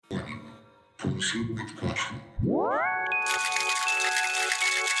Proceed with caution.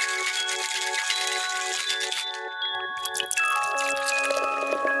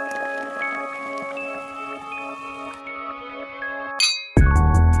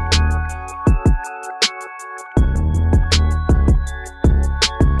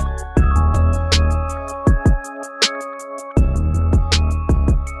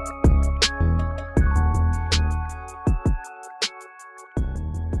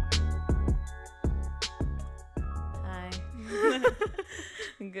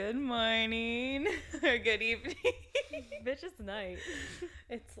 Good morning or good evening. Bitch, it's night.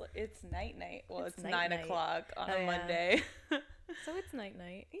 It's night. Well, it's night 9 o'clock on a yeah. Monday. So it's night.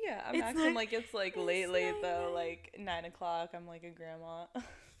 Yeah, I'm It's acting night- like it's like it's late though, night. like 9 o'clock. I'm like a grandma.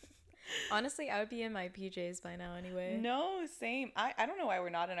 Honestly, I would be in my PJs by now anyway. No, same. I don't know why we're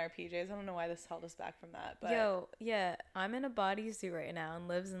not in our PJs. I don't know why this held us back from that. But Yo, yeah, I'm in a bodysuit right now and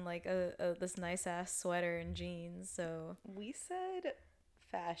lives in like this nice ass sweater and jeans. So we said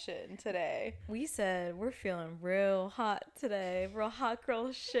fashion today. we said we're feeling real hot today, real hot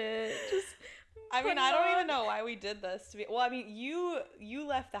girl shit. Just I mean, putting I don't on- even know why we did this. Well, I mean, you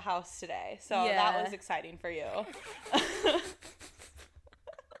left the house today, so that Yeah. was exciting for you.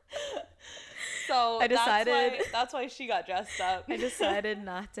 So I decided- that's why she got dressed up. I decided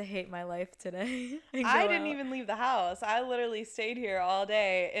not to hate my life today. and I go didn't out. even leave the house. I literally stayed here all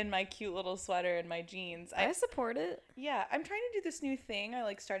day in my cute little sweater and my jeans. I support it. Yeah, I'm trying to do this new thing.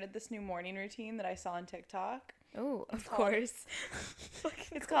 I started this new morning routine that I saw on TikTok. Oh, of called- course.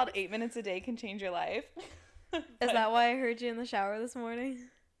 It's called 8 Minutes a Day Can Change Your Life. Is that why I heard you in the shower this morning?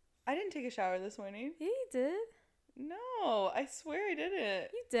 I didn't take a shower this morning. Yeah, you did. No, I swear I didn't.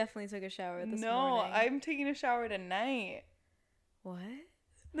 You definitely took a shower this No, morning. I'm taking a shower tonight. What?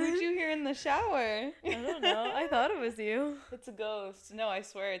 Who'd you hear in the shower? I don't know. I thought it was you. It's a ghost. No, I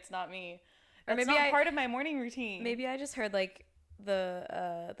swear it's not me. Or That's maybe not I- part of my morning routine. Maybe I just heard like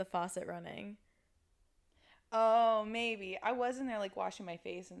the faucet running. Oh, maybe. I was in there washing my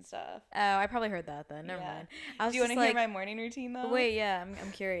face and stuff. Oh, I probably heard that then. Never Yeah. mind. I was Do you want just to hear like, my morning routine though? wait, yeah,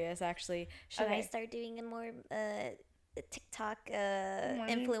 I'm curious actually. Should I Okay. start doing a more TikTok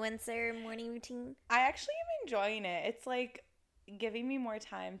Morning- influencer morning routine? I actually am enjoying it. It's giving me more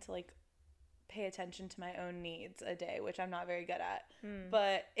time to pay attention to my own needs a day, which I'm not very good at.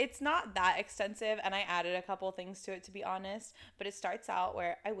 But it's not that extensive, and I added a couple things to it, to be honest. But it starts out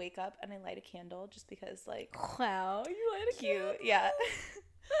where I wake up and I light a candle just because Wow, you light a cute. candle. Yeah.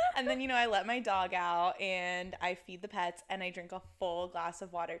 And then, I let my dog out and I feed the pets and I drink a full glass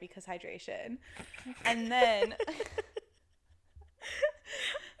of water because hydration. And then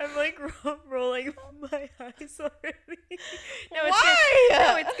I'm rolling my eyes already. No, it's why? good.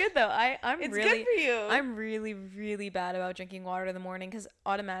 No, it's good though. I'm It's really good for you. I'm really, really bad about drinking water in the morning because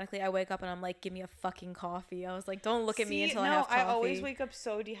automatically I wake up and I'm like, give me a fucking coffee. I was like, don't look at me until I have coffee. I always wake up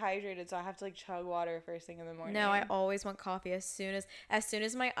so dehydrated, so I have to chug water first thing in the morning. No, I always want coffee as soon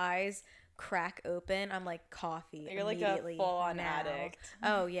as my eyes crack open. I'm like, coffee. You're like a immediately full-on now. addict.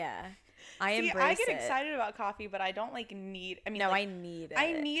 Oh yeah, I See, embrace I get it. excited about coffee, but I don't need. I mean, No, I need it.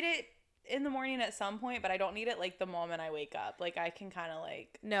 I need it in the morning at some point, but I don't need it the moment I wake up. I can kind of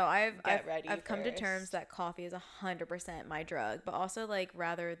No, I've ready come to terms first. that coffee is 100% my drug, but also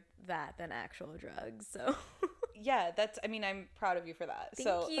rather that than actual drugs. So yeah, that's. I mean, I'm proud of you for that. thank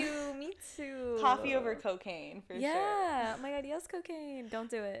so you. Me too. coffee over cocaine for sure. Yeah. Oh my god, yes, cocaine. Don't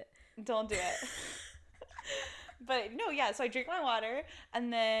do it. Don't do it. But no, yeah, so I drink my water,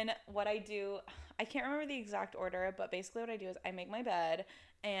 and then what I do, I can't remember the exact order, but basically what I do is I make my bed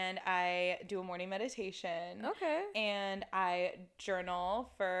and I do a morning meditation. Okay. And I journal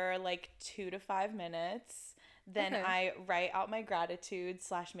for 2 to 5 minutes. Then Okay. I write out my gratitude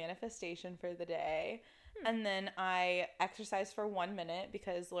 / manifestation for the day. And then I exercise for 1 minute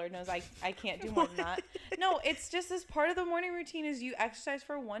because Lord knows I can't do more than that. No, it's just as part of the morning routine is you exercise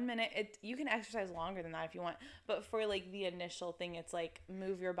for 1 minute. You can exercise longer than that if you want. But for the initial thing, it's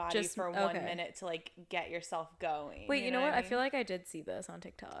move your body Just- for 1 okay. minute to get yourself going. Wait, you know what? I mean? feel like I did see this on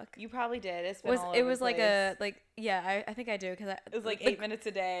TikTok. You probably did. It's been Was all it over was the like place. yeah, I think I do because It was 8 minutes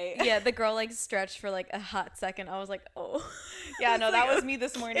a day. Yeah, the girl stretched for a hot second. I was like, oh. Yeah, no, It's that like, was me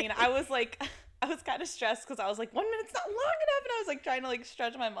this morning. I was I was kind of stressed because I was 1 minute's not long enough, and I was trying to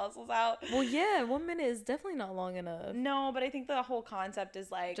stretch my muscles out. Well, yeah, 1 minute is definitely not long enough. No, but I think the whole concept is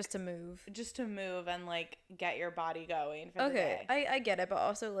Just to move. to move and get your body going for the Okay, day. I get it, but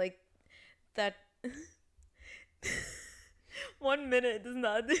also that 1 minute does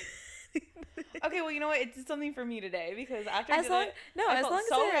not Okay, well, you know what? It did something for me today because after I As did long, it, no, I as felt long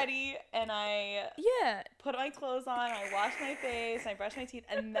so as it, ready, and I yeah. put my clothes on, I washed my face, I brushed my teeth,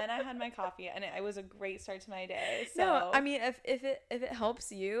 and then I had my coffee, and it was a great start to my day. So No, I mean, if it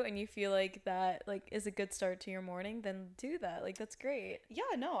helps you and you feel like that like is a good start to your morning, then do that. Like that's great.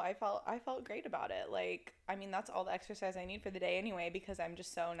 yeah, no, I felt great about it. Like, I mean, that's all the exercise I need for the day anyway because I'm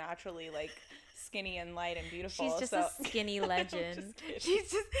just so naturally like skinny and light and beautiful. She's just so a skinny I'm legend. just kidding.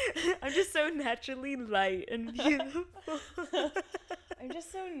 She's just I'm just so naturally light and beautiful. I'm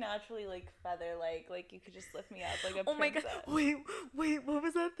just so naturally like feather like you could just lift me up like a Oh my god. princess. Wait, what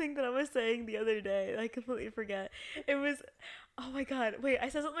was that thing that I was saying the other day? I completely forget. It was oh my god. Wait, I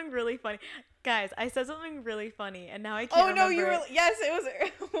said something really funny. Guys, I said something really funny and now I can't remember. Oh no, you were yes, it was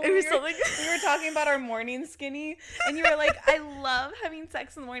Something we were talking about our morning skinny and you were like, I love having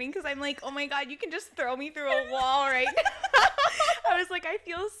sex in the morning because I'm like, oh my god, you can just throw me through a wall right now. I was like, I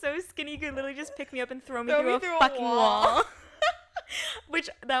feel so skinny, you could literally just pick me up and throw me through a fucking wall. Which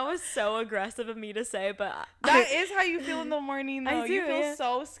that was so aggressive of me to say, but that is how you feel in the morning though. I do, you feel yeah.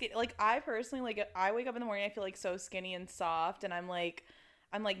 so skinny. Like I personally like I wake up in the morning I feel like so skinny and soft and I'm like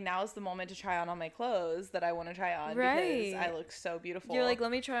now's the moment to try on all my clothes that I want to try on because I look so beautiful. You're like, let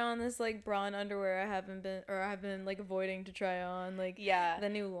me try on this like bra and underwear I've been like avoiding to try on, like the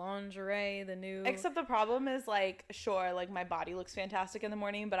new lingerie, the new. Except the problem is like, sure, like my body looks fantastic in the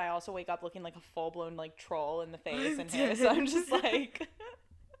morning, but I also wake up looking like a full blown like troll in the face and hair. So I'm just like,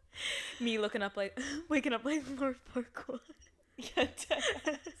 me waking up like Lord Farquaad. Yeah.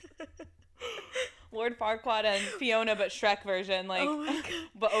 Lord Farquaad and Fiona, but Shrek version, like, oh my God.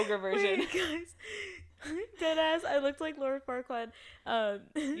 But ogre version. Wait, guys, deadass, I looked like Lord Farquaad.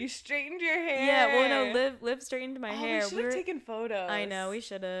 You straightened your hair. Yeah, well, no, Liv straightened my hair. We should have taken photos. I know, we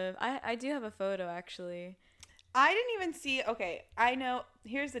should have. I do have a photo actually. I didn't even see. Okay, I know.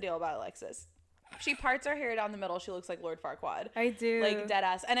 Here's the deal about Alexis. She parts her hair down the middle. She looks like Lord Farquaad. I do. Like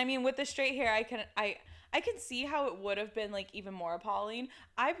deadass. And I mean, with the straight hair, I can see how it would have been like even more appalling.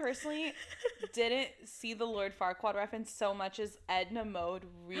 I personally didn't see the Lord Farquaad reference so much as Edna Mode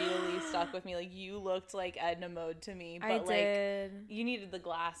really stuck with me. Like you looked like Edna Mode to me, but like you needed the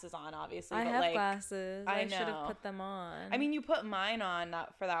glasses on, obviously. I but have like, glasses. I should have know. put them on. I mean, you put mine on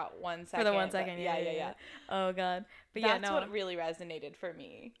for that 1 second. For the 1 second, yeah. Oh God, but that's what really resonated for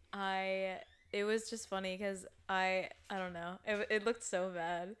me. It was just funny because I don't know. It looked so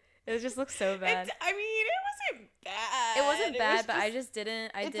bad. It just looked so bad. I mean, it wasn't bad. It wasn't bad, but I just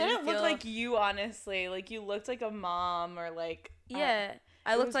didn't. It didn't look like you, honestly. Like you looked like a mom or like. Yeah,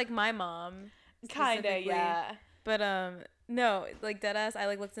 I looked like my mom. Kinda, yeah. But no, like deadass. I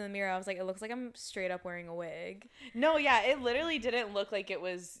like looked in the mirror. I was like, it looks like I'm straight up wearing a wig. No, yeah, it literally didn't look like it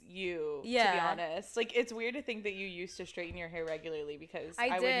was you. Yeah. To be honest, like it's weird to think that you used to straighten your hair regularly because I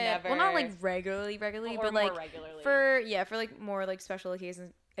did. would never. Well, not like regularly, but like regularly. for like more like special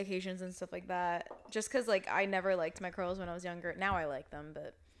occasions and stuff like that. Just because like I never liked my curls when I was younger. Now I like them,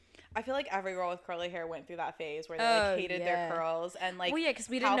 but. I feel like every girl with curly hair went through that phase where they like hated their curls and like. Well, yeah, because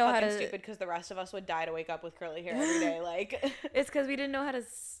we didn't know how to. Stupid because the rest of us would die to wake up with curly hair every day. Like. It's because we didn't know how to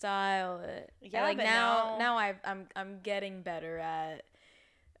style it. Yeah, and, like but now I'm getting better at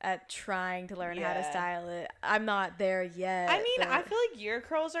trying to learn how to style it. I'm not there yet. I mean, I feel like your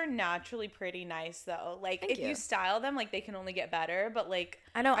curls are naturally pretty nice though. Like if you style them, like they can only get better. But like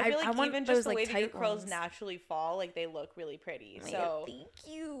I know I feel like even just the way that your curls ones. Naturally fall, like they look really pretty. Oh so thank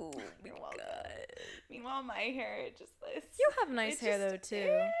you. You're welcome. Meanwhile, my hair You have nice hair though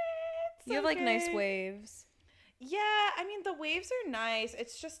too. You have like nice waves. Yeah, I mean the waves are nice.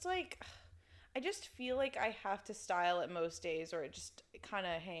 It's just like. I just feel like I have to style it most days or it just kind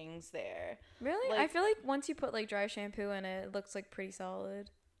of hangs there. Really? Like, I feel like once you put like dry shampoo in it, it looks like pretty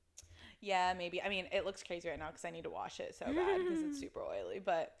solid. Yeah, maybe. I mean, it looks crazy right now because I need to wash it so bad because it's super oily.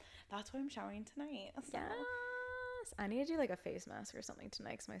 But that's why I'm showering tonight. So. Yes. I need to do like a face mask or something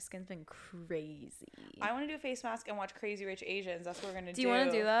tonight because my skin's been crazy. I want to do a face mask and watch Crazy Rich Asians. That's what we're going to do. Do you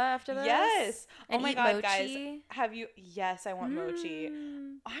want to do that after this? Yes. And oh my God, mochi? guys. Have you? Yes, I want mochi.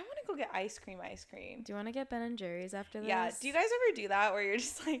 I want to go get ice cream. Do you want to get Ben & Jerry's after this? Yeah. Do you guys ever do that where you're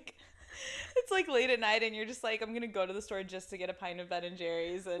just like, it's like late at night and you're just like, I'm going to go to the store just to get a pint of Ben &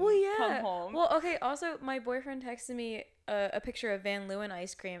 Jerry's and come home. Well, okay. Also, my boyfriend texted me a picture of Van Leeuwen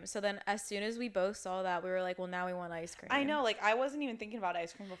ice cream. So then as soon as we both saw that, we were like, well, now we want ice cream. I know. Like, I wasn't even thinking about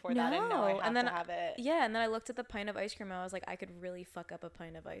ice cream before that. And now I have to have it. Yeah. And then I looked at the pint of ice cream and I was like, I could really fuck up a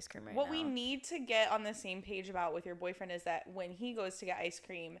pint of ice cream right now. What we need to get on the same page about with your boyfriend is that when he goes to get ice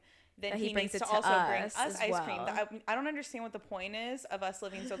cream, then That he brings needs it to to also bring us us as ice cream. well. I don't understand what the point is of us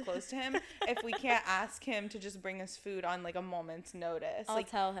living so close to him if we can't ask him to just bring us food on like a moment's notice. I'll like,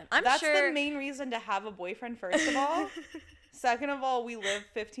 tell him. That's the main reason to have a boyfriend, first of all. Second of all, we live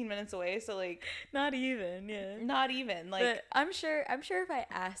 15 minutes away, so like not even, yeah. Not even. Like, but I'm sure if I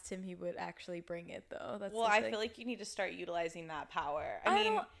asked him, he would actually bring it though. That's well, I feel like you need to start utilizing that power. I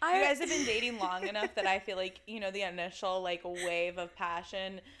mean, you guys have been dating long enough that I feel like, you know, the initial like wave of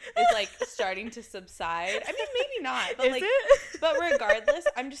passion is like starting to subside. I mean, maybe not, but is like it? but regardless,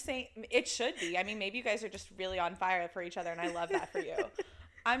 I'm just saying it should be. I mean, maybe you guys are just really on fire for each other and I love that for you.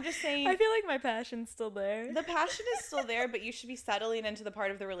 I'm just saying. I feel like my passion's still there. The passion is still there, but you should be settling into the part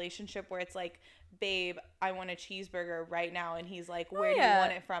of the relationship where it's like, babe, I want a cheeseburger right now. And he's like, where do you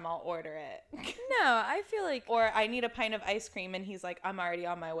want it from? I'll order it. No, I feel like. Or I need a pint of ice cream. And he's like, I'm already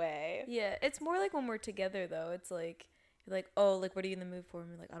on my way. Yeah, it's more like when we're together, though. It's like, you're like, oh, like, what are you in the mood for?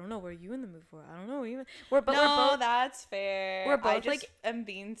 And we're like, I don't know. What are you in the mood for? I don't know. We're both. That's fair. We're both I just am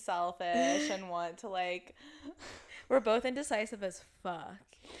being selfish and want to like. We're both indecisive as fuck.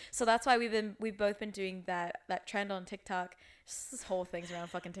 So that's why we've both been doing that trend on TikTok. Just this whole thing's around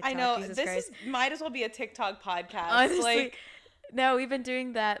fucking TikTok. I know. Jesus this Christ. might as well be a TikTok podcast. Honestly, like, no, we've been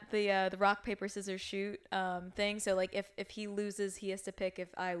doing that the rock paper scissors shoot thing. So like if he loses, he has to pick. If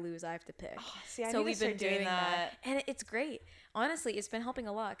I lose, I have to pick. Oh, see, I so need we've to been start doing that, and it's great. Honestly, it's been helping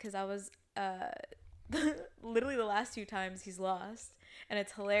a lot because I was literally the last 2 times he's lost. And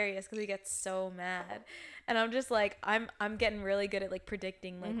it's hilarious because he gets so mad, and I'm just like, I'm getting really good at like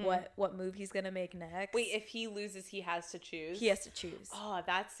predicting like what move he's gonna make next. Wait, if he loses, he has to choose. He has to choose. Oh,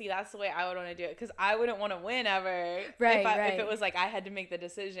 that's the way I would want to do it, because I wouldn't want to win ever. Right, if it was like I had to make the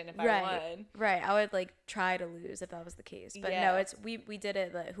decision if I won. Right. I would like try to lose if that was the case, but no, it's we did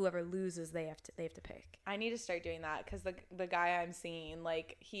it that whoever loses they have to pick. I need to start doing that because the guy I'm seeing,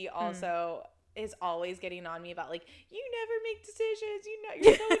 like, he also. Is always getting on me about like, you never make decisions,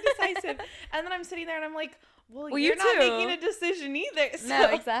 you're so indecisive. And then I'm sitting there and I'm like, well you're not making a decision either. So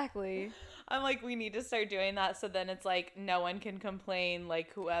no, exactly. I'm like, we need to start doing that, so then it's like no one can complain,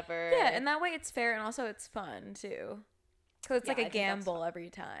 like whoever. Yeah, and that way it's fair and also it's fun too. So it's like a gamble every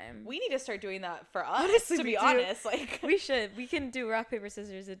time. We need to start doing that for us. Honestly, to be honest, like we should. We can do rock paper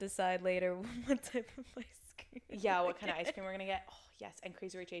scissors to decide later what type of ice cream. Yeah, what kind of ice cream we're gonna get. Oh yes, and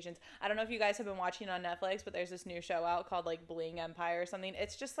Crazy Rich Asians. I don't know if you guys have been watching on Netflix, but there's this new show out called like Bling Empire or something.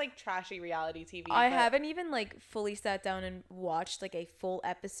 It's just like trashy reality TV. I haven't even like fully sat down and watched like a full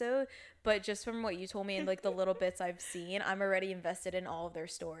episode, but just from what you told me and like the little bits I've seen, I'm already invested in all of their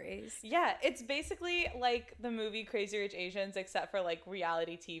stories. Yeah, it's basically like the movie Crazy Rich Asians except for like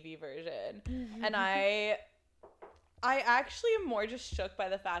reality TV version. And I actually am more just shook by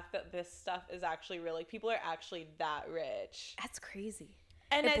the fact that this stuff is actually real. Like, people are actually that rich. That's crazy.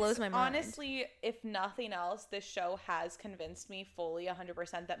 And it blows my mind. Honestly, if nothing else, this show has convinced me fully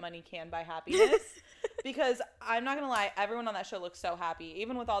 100% that money can buy happiness. Because I'm not going to lie, everyone on that show looks so happy.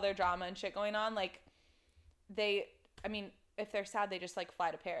 Even with all their drama and shit going on, like, if they're sad, they just, like, fly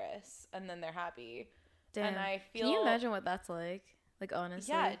to Paris and then they're happy. Damn. And I feel... Can you imagine what that's like? Like,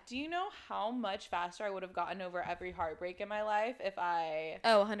 honestly. Yeah. Do you know how much faster I would have gotten over every heartbreak in my life if I...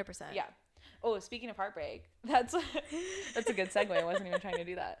 Oh, 100%. Yeah. Oh, speaking of heartbreak, that's a good segue. I wasn't even trying to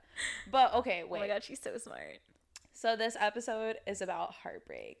do that. But, okay, wait. Oh my God, she's so smart. So this episode is about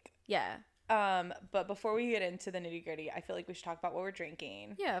heartbreak. Yeah. But before we get into the nitty-gritty, I feel like we should talk about what we're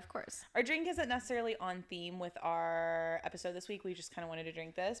drinking. Yeah, of course. Our drink isn't necessarily on theme with our episode this week. We just kind of wanted to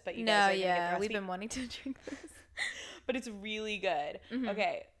drink this, but you guys are gonna get the recipe. We've been wanting to drink this. But it's really good. Mm-hmm.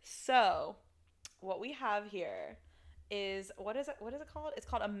 Okay, so what we have here is, what is it called? It's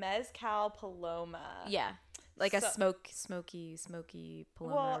called a Mezcal Paloma. Yeah. Like a smoky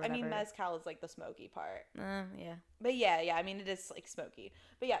Paloma. Well, or whatever. I mean, mezcal is like the smoky part. Yeah. But yeah, I mean, it is like smoky.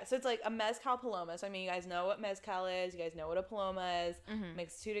 But yeah, so it's like a Mezcal Paloma. So I mean, you guys know what mezcal is. You guys know what a paloma is. Mm-hmm.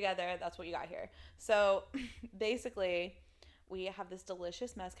 Mix the two together. That's what you got here. So basically, we have this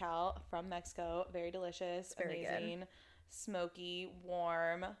delicious mezcal from Mexico. Very delicious. Very amazing. good. Smoky,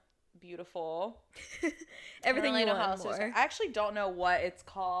 warm, beautiful. Everything you know want how else more. I actually don't know what it's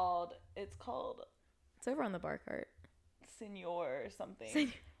called. It's over on the bar cart. Senor or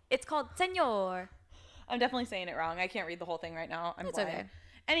something. It's called Senor. I'm definitely saying it wrong. I can't read the whole thing right now. I'm It's blind. okay.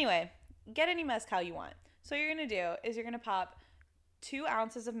 Anyway, get any mezcal you want. So what you're going to do is you're going to pop 2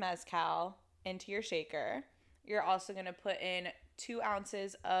 ounces of mezcal into your shaker. You're also going to put in 2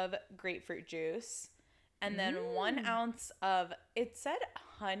 ounces of grapefruit juice. And then 1 ounce of, it said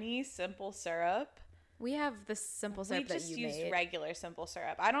honey simple syrup. We have the simple syrup that you made. We just used regular simple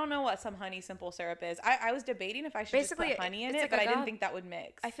syrup. I don't know what some honey simple syrup is. I was debating if I should just put honey in it, but I didn't think that would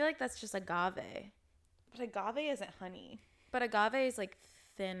mix. I feel like that's just agave. But agave isn't honey. But agave is like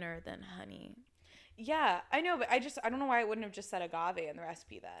thinner than honey. Yeah, I know, but I don't know why I wouldn't have just said agave in the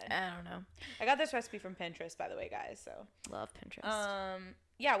recipe then. I don't know. I got this recipe from Pinterest, by the way, guys, so. Love Pinterest.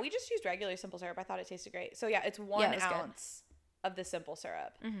 Yeah, we just used regular simple syrup. I thought it tasted great. So yeah, it's 1 ounce of the simple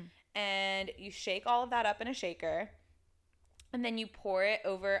syrup. Mm-hmm. And you shake all of that up in a shaker. And then you pour it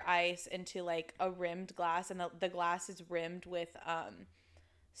over ice into like a rimmed glass. And the glass is rimmed with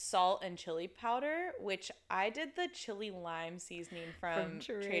salt and chili powder, which I did the chili lime seasoning from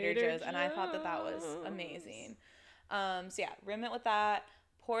Trader Joe's, and I thought that was amazing. So yeah, rim it with that,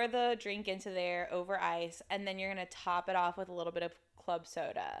 pour the drink into there over ice, and then you're gonna top it off with a little bit of club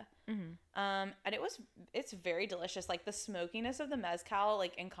soda. Mm-hmm. And it's very delicious. Like the smokiness of the mezcal,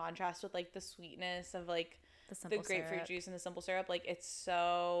 like in contrast with like the sweetness of like the grapefruit juice and the simple syrup, like it's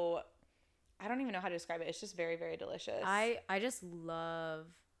so, I don't even know how to describe it. It's just very, very delicious. I just love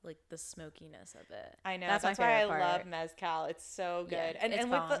like the smokiness of it. I know. That's why I love mezcal. It's so good. Yeah,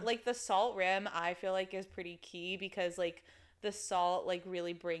 and with the salt rim, I feel like is pretty key because like the salt like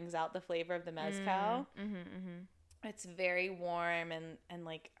really brings out the flavor of the mezcal. It's very warm and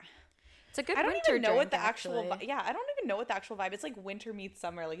like it's a good I don't winter even know drink, what the actual I don't even know what the actual vibe. It's like winter meets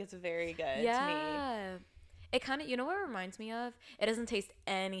summer. Like it's very good to me. It kind of, you know what it reminds me of? It doesn't taste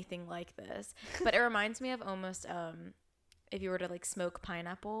anything like this, but it reminds me of almost if you were to like smoke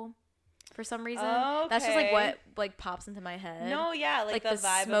pineapple for some reason. Okay. That's just like what like pops into my head. No, yeah, like the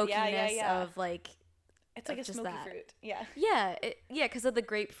vibe smokiness of like it's like a smoky fruit. Yeah. Yeah, because of the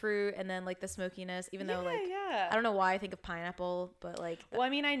grapefruit and then like the smokiness. Even though like I don't know why I think of pineapple, but like well, I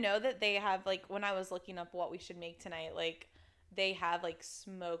mean, I know that they have like when I was looking up what we should make tonight, like they have like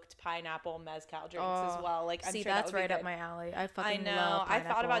smoked pineapple mezcal drinks as well. Like I'm sure that's right up my alley. I fucking know. Love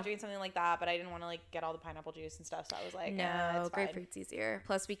pineapple. I thought about doing something like that, but I didn't want to like get all the pineapple juice and stuff. So I was like, no, grapefruit's easier.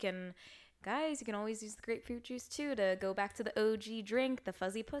 Plus, you can always use the grapefruit juice too to go back to the OG drink, the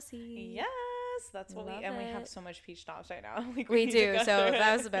fuzzy pussy. Yes, that's what we have so much peach schnapps right now. Like, we do. So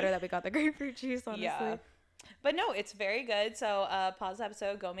that was better that we got the grapefruit juice. Honestly. Yeah. But no, it's very good. So pause the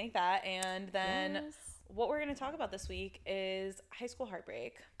episode, go make that, and then. Yes. What we're going to talk about this week is high school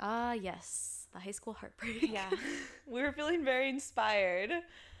heartbreak. Yes. The high school heartbreak. Yeah. We were feeling very inspired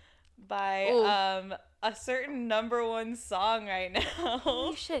by a certain #1 song right now.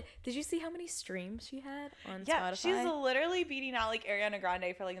 Holy shit. Did you see how many streams she had on Spotify? Yeah, she's literally beating out like Ariana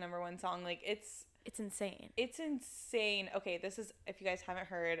Grande for like #1 song. Like it's insane. It's insane. Okay, this is, if you guys haven't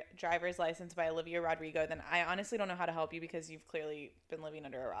heard Driver's License by Olivia Rodrigo, then I honestly don't know how to help you because you've clearly been living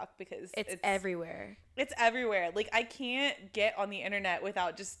under a rock because it's everywhere. It's everywhere. Like I can't get on the internet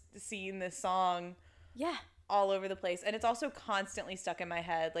without just seeing this song. Yeah. All over the place. And it's also constantly stuck in my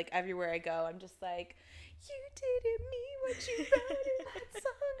head. Like everywhere I go, I'm just like, you didn't mean what you wrote in that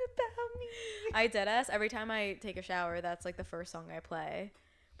song about me. I deadass, every time I take a shower, that's like the first song I play.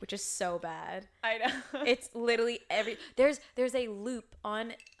 Which is so bad. I know. It's literally there's a loop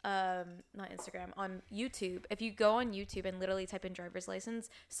on not Instagram, on YouTube. If you go on YouTube and literally type in driver's license,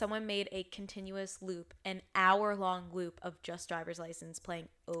 someone made a continuous loop, an hour-long loop of just driver's license playing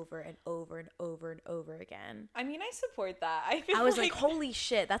over and over and over and over again. I mean, I support that. I was like, holy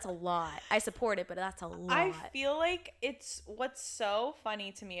shit, that's a lot. I support it, but that's a lot. I feel like it's what's so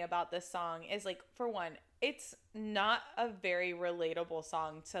funny to me about this song is like, for one, it's not a very relatable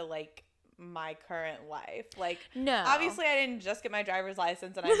song to like my current life. Like, no, obviously I didn't just get my driver's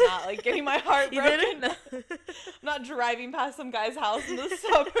license and I'm not like getting my heart broken. I'm not driving past some guy's house in the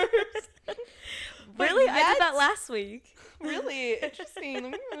suburbs. Really? I did that last week. Really? Interesting.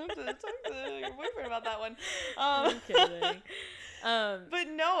 Let me have to talk to your boyfriend about that one. I'm kidding.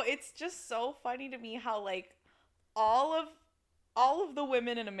 But no, it's just so funny to me how like all of the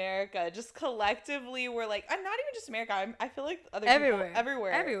women in America just collectively were like, I'm not even just America. I feel like other people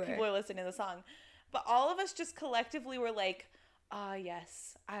everywhere people are listening to the song. But all of us just collectively were like,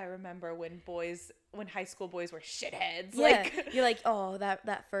 yes, I remember when high school boys were shitheads. Yeah, like, you're like, oh,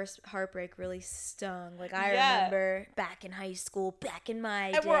 that first heartbreak really stung. Like, I remember back in high school, back in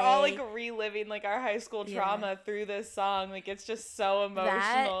my day. And we're all like reliving like our high school trauma through this song. Like, it's just so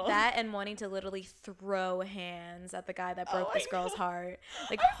emotional. That and wanting to literally throw hands at the guy that broke this girl's heart.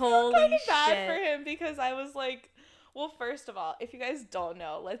 Like, holy shit. I feel kind of bad for him because I was like, well, first of all, if you guys don't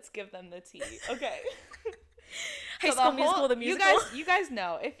know, let's give them the tea. Okay. High School Musical, the musical. You guys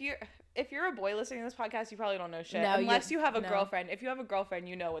know, if you're a boy listening to this podcast, you probably don't know shit unless you have a girlfriend. If you have a girlfriend,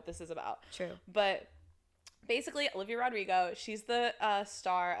 you know what this is about. True. But basically Olivia Rodrigo, she's the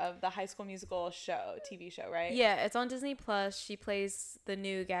star of the High School Musical TV show, right? Yeah, it's on Disney Plus. She plays the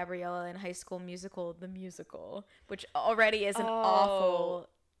new Gabriella in High School Musical, the musical, which already is an awful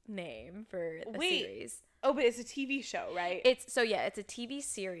name for a series. Oh, but it's a TV show, right? It's a TV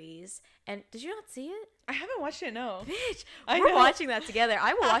series. And did you not see it? I haven't watched it, no. Bitch, we're watching that together.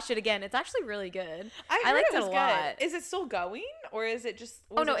 I will watch it again. It's actually really good. I liked it a lot. Is it still going, or is it just?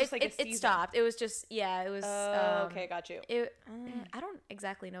 It stopped. It was just it was. Okay, got you. I don't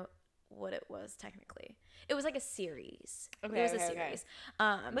exactly know what it was technically. It was like a series. Okay, it was a series.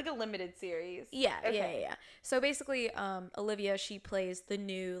 Like a limited series. Yeah, yeah. So basically, Olivia, she plays the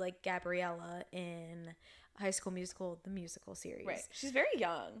new like Gabriella in High School Musical, the musical series. Right. She's very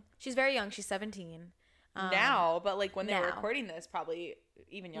young. She's 17. Now, but like when they were recording this, probably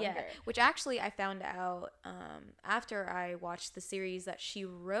even younger. Yeah, which actually I found out after I watched the series that she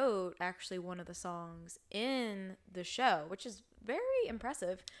wrote actually one of the songs in the show, which is very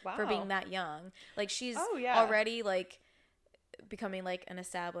impressive for being that young. Like she's already like becoming like an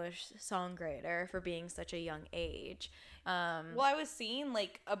established songwriter for being such a young age. Well, I was seeing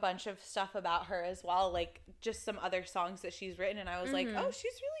like a bunch of stuff about her as well, like just some other songs that she's written, and I was like, oh,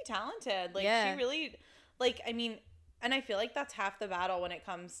 she's really talented. Like she really, like, I mean, and I feel like that's half the battle when it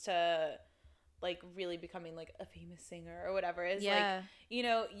comes to like really becoming like a famous singer or whatever. Is like, you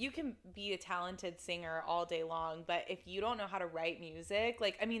know, you can be a talented singer all day long, but if you don't know how to write music,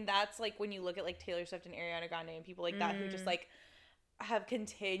 like, I mean, that's like when you look at like Taylor Swift and Ariana Grande and people like that who just like have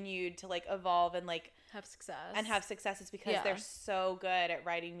continued to like evolve and like have success. It's because they're so good at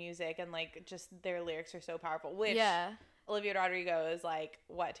writing music and like just their lyrics are so powerful, which Olivia Rodrigo is like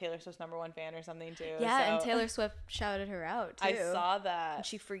Taylor Swift's #1 fan or something too. And Taylor Swift shouted her out too. I saw that and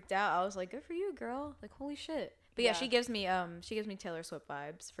she freaked out. I was like, good for you, girl. Like, holy shit. But yeah, she gives me Taylor Swift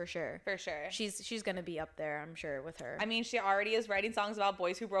vibes for sure. For sure. She's gonna be up there, I'm sure, with her. I mean, she already is writing songs about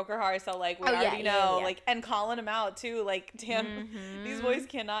boys who broke her heart, so like we already know. Like, and calling them out too. Like, damn, these boys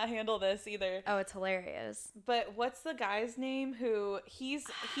cannot handle this either. Oh, it's hilarious. But what's the guy's name who he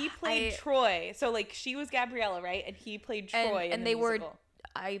played Troy? So like she was Gabriella, right? And he played Troy and they musical. Were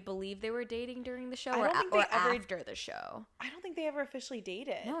I believe they were dating during the show or after the show. I don't think they ever officially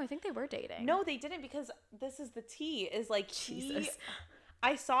dated. No, I think they were dating. No, they didn't, because this is the tea. Is like Jesus.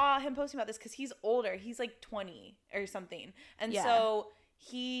 I saw him posting about this because he's older. He's like 20 or something. And so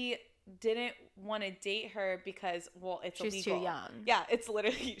he didn't want to date her because, well, it's illegal. She's too young. Yeah, it's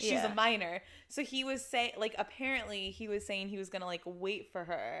literally, she's a minor. So he was saying, like, apparently he was saying he was going to, like, wait for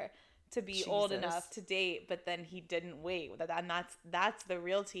her to be old enough to date, but then he didn't wait. And that's the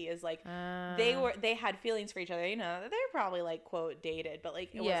real tea, is like they had feelings for each other. You know, they're probably like quote dated, but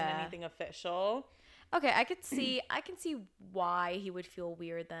like it wasn't anything official. Okay, I can see why he would feel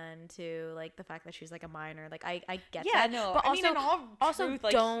weird then too, like the fact that she's like a minor. Like I get that. Yeah, no, but also truth,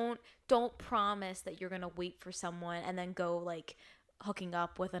 like, don't promise that you're gonna wait for someone and then go like hooking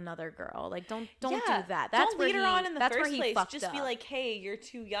up with another girl. Like don't do that. That's don't lead her on in the first place. Just up. Be like, hey, you're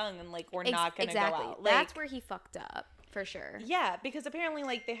too young, and like we're not gonna go out. Like, that's where he fucked up for sure. Yeah, because apparently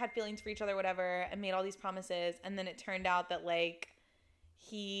like they had feelings for each other, whatever, and made all these promises, and then it turned out that like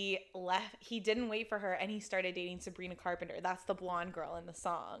he didn't wait for her, and he started dating Sabrina Carpenter. That's the blonde girl in the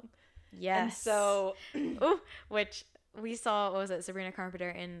song. Yes. And so which we saw, what was it, Sabrina Carpenter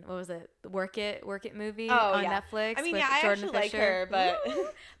in, what was it, Work It movie on Netflix. I mean, yeah, I actually like her, but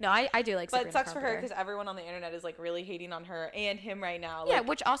no, I do like Sabrina. But it sucks Carpenter. for her because everyone on the internet is like really hating on her and him right now. Yeah,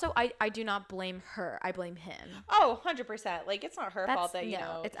 which also I do not blame her. I blame him. Oh, 100%. Like, it's not her fault that, you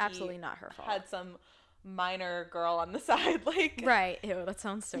know, it's absolutely not her fault. Had some minor girl on the side, like. Right. Ew, that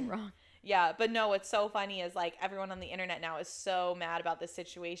sounds so wrong. Yeah, but no, what's so funny is like everyone on the internet now is so mad about this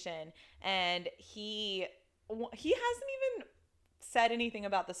situation, and he hasn't even said anything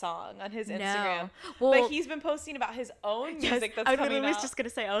about the song on his Instagram. Well, but he's been posting about his own music that's coming out. I was just gonna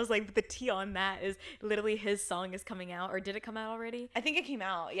say, I was like, the tea on that is literally his song is coming out, or did it come out already? I think it came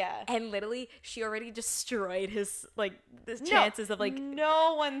out, yeah. And literally, she already destroyed his like the chances of like.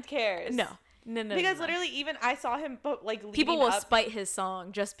 No one cares. No. Because literally, even I saw him like people will spite his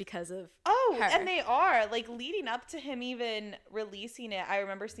song just because of her. And they are like leading up to him even releasing it. I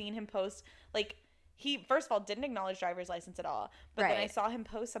remember seeing him post like he first of all didn't acknowledge driver's license at all, but then I saw him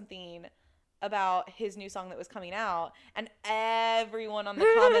post something about his new song that was coming out, and everyone on the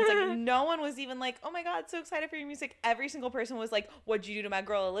comments, like, no one was even like, oh my god, so excited for your music. Every single person was like, what'd you do to my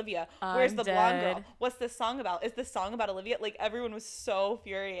girl Olivia? Where's the blonde girl? What's this song about? Is this song about Olivia? Like, everyone was so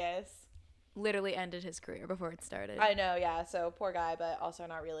furious. Literally ended his career before it started. I know, yeah. So poor guy, but also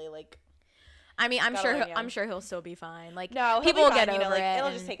not really like. I mean, I'm Gotta sure learn young. I'm sure he'll still be fine. Like, No, people will fine, get over like, it.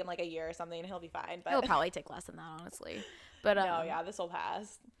 It'll just take him like a year or something, and he'll be fine. But It'll probably take less than that, honestly. But no, yeah, this will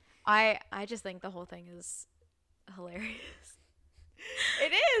pass. I just think the whole thing is hilarious.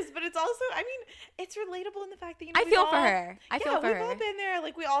 It is, but it's also, I mean, it's relatable in the fact that, you know, I feel for her. I feel for her. We've all been there.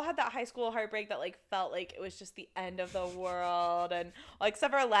 Like, we all had that high school heartbreak that, like, felt like it was just the end of the world. And, well,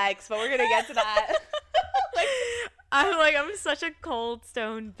 except for Lex, but we're going to get to that. I'm such a cold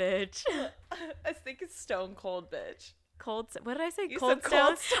stone bitch. I think it's stone cold, bitch. What did I say? You Cold said stone?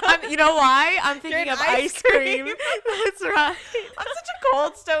 cold stone. You know why? I'm You're thinking an of ice cream. That's right. I'm such a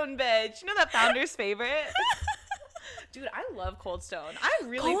cold stone bitch. You know that founder's favorite? Dude, I love Cold Stone.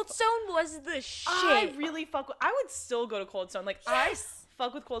 Cold Stone was the shit. I really fuck with, I would still go to Cold Stone. Like, Yes. I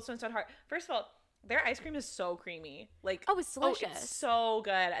fuck with Cold Stone so hard. First of all, their ice cream is so creamy. Like, Oh, it's delicious. it's so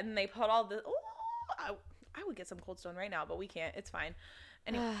good. And then they put all the, I would get some Cold Stone right now, but we can't. It's fine.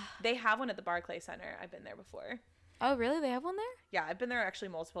 Anyway, they have one at the Barclay Center. I've been there before. Oh, really? They have one there? Yeah, I've been there actually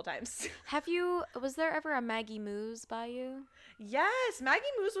multiple times. Was there ever a Maggie Moo's by you? Yes, Maggie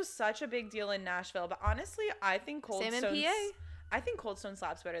Moo's was such a big deal in Nashville, but honestly, I think Cold Same in Stone. PA? I think Cold Stone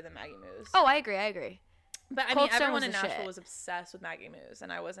slaps better than Maggie Moo's. Oh, I agree. But I Cold mean, Stone everyone was in the Nashville shit. was obsessed with Maggie Moo's,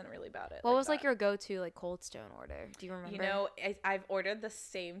 and I wasn't really about it. What was like your go-to like Cold Stone order? Do you remember? You know, I've ordered the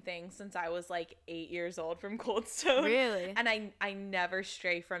same thing since I was like 8 years old from Cold Stone. Really? And I never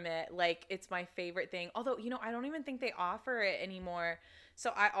stray from it. Like, it's my favorite thing. Although, you know, I don't even think they offer it anymore.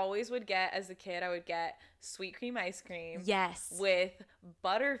 So I always would get, as a kid, I would get sweet cream ice cream. Yes. With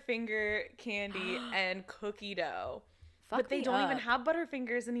Butterfinger candy and cookie dough. Fuck but they me don't even up. have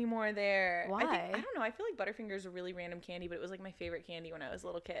Butterfingers anymore there. Why? I don't know. I feel like Butterfingers are really random candy, but it was like my favorite candy when I was a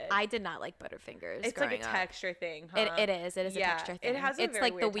little kid. I did not like Butterfingers. It's like a growing up. texture thing, huh? It is. It is Yeah, a texture thing. it has a It's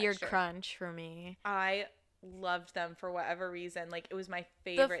very like the weird weird texture. crunch for me. I loved them for whatever reason. Like, it was my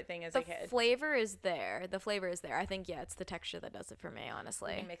favorite thing as a kid. The flavor is there. I think, yeah, it's the texture that does it for me,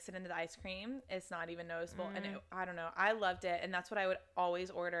 honestly. You mix it into the ice cream, it's not even noticeable. And I don't know. I loved it, and that's what I would always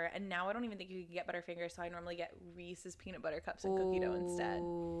order. And now I don't even think you can get Butterfingers, so I normally get Reese's peanut butter cups and cookie dough instead.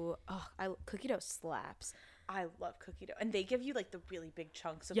 Oh, cookie dough slaps. I love cookie dough, and they give you like the really big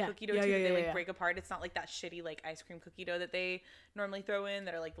chunks of Yeah. cookie dough Yeah, too. yeah, That they yeah, like yeah. break apart. It's not like that shitty like ice cream cookie dough that they normally throw in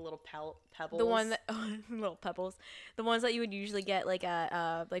that are like the little pebbles. The one that little pebbles, the ones that you would usually get like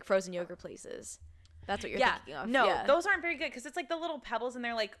at like frozen yogurt places. That's what you're thinking of. No, yeah. those aren't very good because it's like the little pebbles and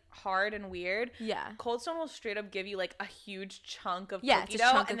they're like hard and weird. Yeah. Cold Stone will straight up give you like a huge chunk of Yeah, cookie it's a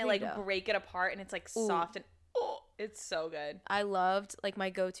dough chunk and of they like cookie dough. break it apart and it's like soft and it's so good. I loved like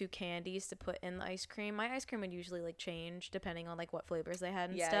my go-to candies to put in the ice cream. My ice cream would usually like change depending on like what flavors they had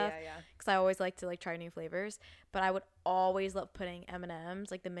and stuff. Yeah. Because I always like to like try new flavors. But I would always love putting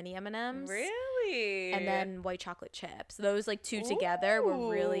M&Ms, like the mini M&Ms. Really? And then white chocolate chips. Those like two together were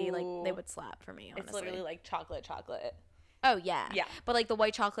really like they would slap for me, honestly. It's literally like chocolate. Oh yeah. Yeah. But like the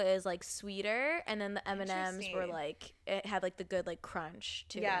white chocolate is like sweeter, and then the M&Ms were Interesting. like it had like the good like crunch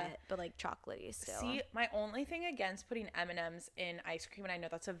to Yeah. it, but like chocolatey still. See, my only thing against putting M&Ms in ice cream, and I know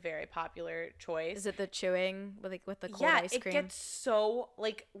that's a very popular choice. Is it the chewing with the cold ice cream? It gets so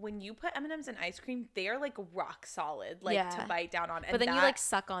like when you put M&Ms in ice cream, they are like rock solid, like Yeah. to bite down on. And But then you that- like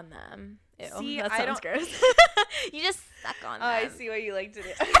suck on them. Ew, See, that I sounds don't- gross. You just suck on them. I see what you like to do.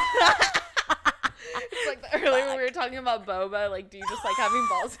 It's like earlier when we were talking about boba, like, do you just like having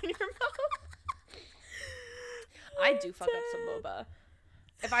balls in your mouth? I do fuck up some boba.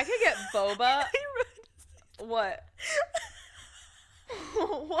 If I could get boba, what?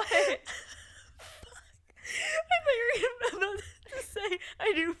 What? I thought you were about to say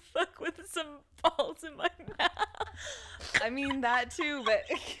I do fuck with some balls in my mouth. I mean that too, but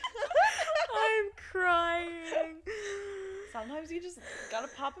I'm crying. sometimes you just gotta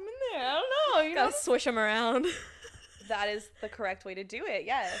pop them in there. I don't know. You know, Gotta swish them around. that is the correct way to do it.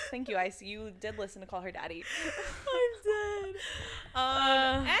 Yes, thank you. I see you did listen to Call Her Daddy.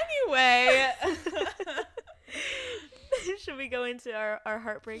 I'm dead. Anyway. Should we go into our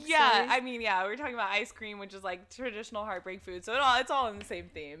heartbreak Yeah, stories? I mean, yeah, we're talking about ice cream, which is like traditional heartbreak food. So it's all in the same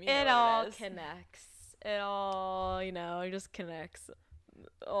theme. You know It what all is. connects. It all, it just connects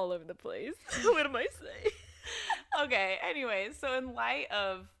all over the place. What am I saying? Okay, anyway, so in light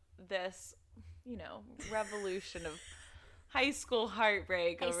of this, revolution of high school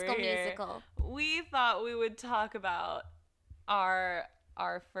heartbreak over here, we thought we would talk about our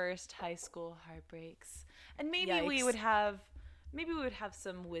first high school heartbreaks. And maybe we Yikes. would have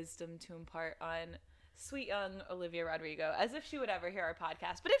some wisdom to impart on Sweet young Olivia Rodrigo, as if she would ever hear our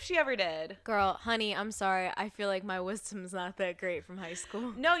podcast, but if she ever did. Girl, honey, I'm sorry. I feel like my wisdom's not that great from high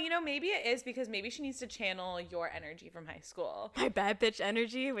school. No, maybe it is because maybe she needs to channel your energy from high school. My bad bitch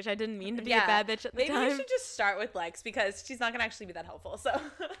energy, which I didn't mean to be a bad bitch at the time. Maybe you should just start with Lex because she's not going to actually be that helpful, so.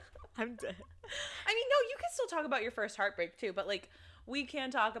 I'm dead. I mean, no, you can still talk about your first heartbreak too, but like, we can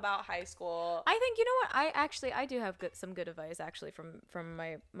talk about high school. I think, you know what? I do have some good advice actually from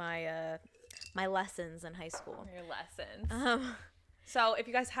my lessons in high school. Your lessons. So if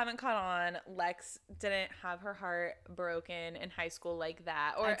you guys haven't caught on, Lex didn't have her heart broken in high school like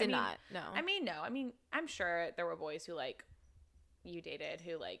that. Or I did not. No. I mean, I'm sure there were boys who like you dated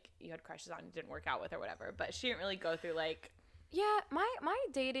who like you had crushes on and didn't work out with or whatever, but she didn't really go through like. Yeah, my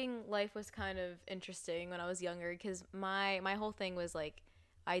dating life was kind of interesting when I was younger because my whole thing was like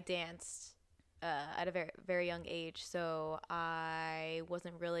I danced at a very, very young age, so I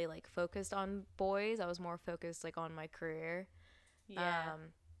wasn't really like focused on boys. I was more focused like on my career. Yeah.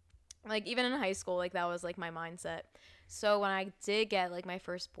 Like even in high school, like that was like my mindset. So when I did get like my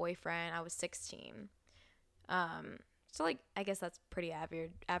first boyfriend, I was 16. So like I guess that's pretty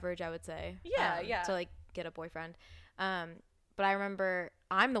average I would say. Yeah, yeah. To like get a boyfriend. But I remember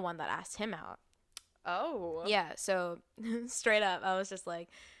I'm the one that asked him out. Oh. Yeah, so straight up I was just like,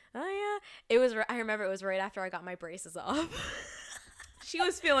 oh yeah. I remember it was right after I got my braces off. She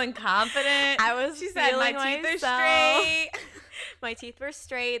was feeling confident. She said my teeth are straight. My teeth were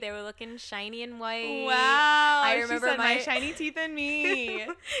straight. They were looking shiny and white. Wow. I remember she said my shiny teeth and me.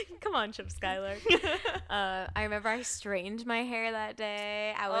 Come on, Chip Skylar. I remember I straightened my hair that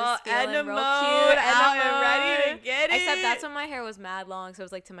day. I was feeling real cute. I'm ready to get it. Except that's when my hair was mad long, so it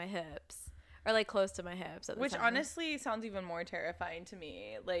was like to my hips. Or like close to my hips at the Which time. honestly sounds even more terrifying to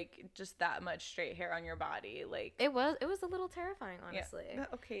me. Like just that much straight hair on your body. Like it was a little terrifying, honestly. Yeah.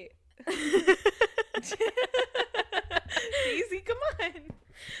 Okay. Daisy, come on.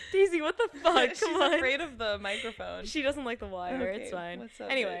 Daisy, what the fuck? She's Come on. afraid of the microphone. She doesn't like the wire. Okay, it's fine. what's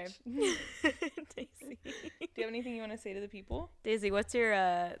up, anyway. Daisy. Do you have anything you want to say to the people? Daisy, what's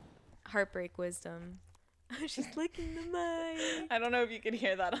your heartbreak wisdom? She's licking the mic. I don't know if you can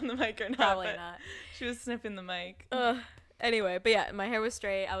hear that on the mic or not. Probably not. She was sniffing the mic. Anyway, but yeah, my hair was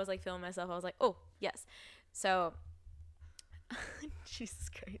straight. I was like feeling myself. I was like, oh, yes. So, Jesus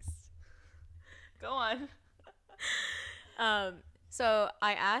Christ. Go on. So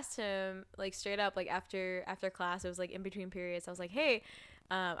I asked him like straight up, like after class, it was like in between periods. I was like, hey,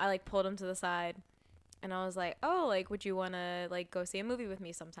 I like pulled him to the side and I was like, oh, like, would you want to like go see a movie with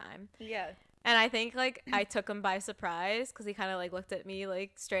me sometime? Yeah. And I think like I took him by surprise because he kind of like looked at me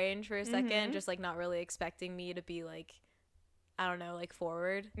like strange for a second, just like not really expecting me to be like, I don't know, like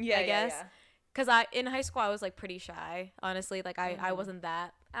forward. Yeah, I guess. Yeah. Because in high school I was like pretty shy, honestly. Like I wasn't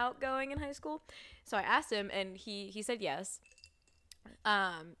that outgoing in high school. So I asked him and he said yes.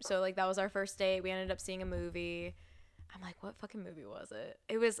 So like that was our first date. We ended up seeing a movie. I'm like, what fucking movie was it?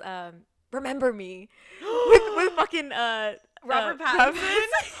 It was Remember Me with fucking Robert Pattinson.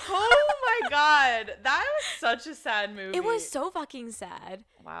 Oh my god, that was such a sad movie. It was so fucking sad.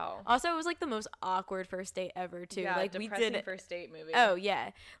 Wow. Also, it was like the most awkward first date ever too. Yeah, like depressing we did first date movie. Oh yeah,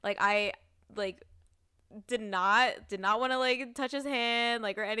 like I like did not want to like touch his hand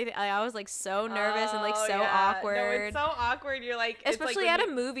like or anything. Like, I was like so nervous and like so awkward. No, it's so awkward. You're like, especially like at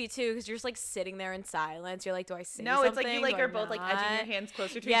a movie too, because you're just like sitting there in silence. You're like, do I say no? something? It's like you like do are I both like not? edging your hands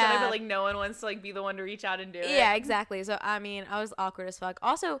closer to each other, but like no one wants to like be the one to reach out and do it. Yeah, exactly. So I mean, I was awkward as fuck.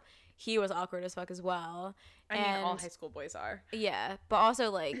 Also, he was awkward as fuck as well. I mean, all high school boys are. Yeah, but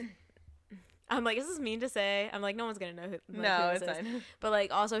also like. I'm like, is this mean to say? I'm like, no one's gonna know who. Like, no, who it's this is. fine. But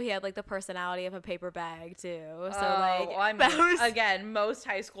like, also he had like the personality of a paper bag too. So like, well, I mean, again, most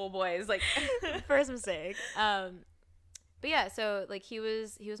high school boys like first mistake. But yeah, so like he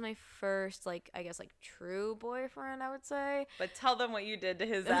was my first like I guess like true boyfriend, I would say. But tell them what you did to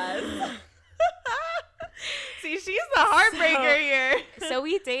his ass. See, she's the heartbreaker here. So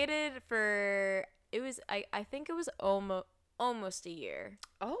we dated for I think it was almost a year.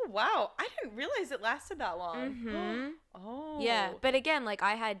 Oh wow, I didn't realize it lasted that long. Mm-hmm. Oh yeah, but again, like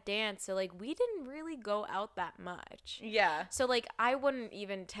I had dance, so like we didn't really go out that much. Yeah, so like I wouldn't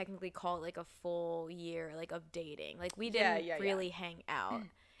even technically call it like a full year like of dating. Like we didn't really hang out.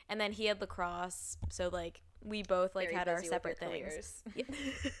 And then he had lacrosse, so like we both like had our separate things. Yeah.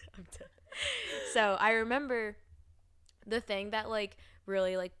 I'm dead. So I remember the thing that like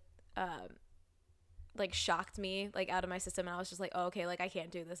really like shocked me like out of my system, and I was just like, oh, okay, like I can't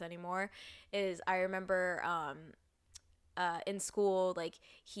do this anymore, is I remember in school, like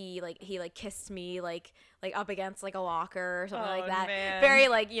he kissed me like up against like a locker or something like that. Man. Very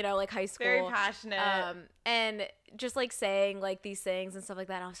like, you know, like high school. Very passionate. And just like saying like these things and stuff like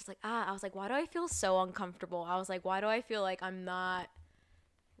that. I was just like, I was like, why do I feel so uncomfortable? I was like, why do I feel like I'm not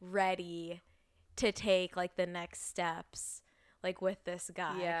ready to take like the next steps like with this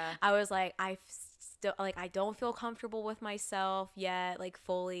guy? Yeah. I was like, I still like, I don't feel comfortable with myself yet, like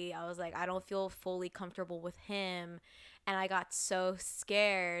fully. I was like, I don't feel fully comfortable with him. And I got so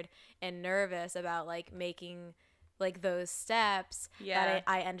scared and nervous about like making like those steps that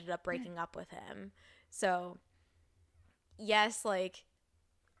I ended up breaking up with him. So yes, like,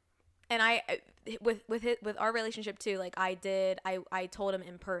 and I with our relationship too, like I told him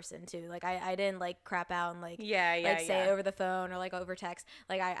in person too, like I didn't like crap out and like say it over the phone or like over text.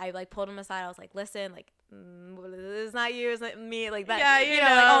 Like I like pulled him aside. I was like, listen, like it's not you, it's not me, like that. Yeah, you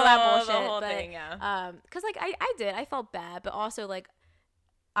know, like all that bullshit. The whole thing, yeah. Cause like I felt bad, but also like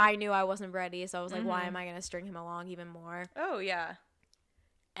I knew I wasn't ready, so I was like, why am I gonna string him along even more? Oh yeah.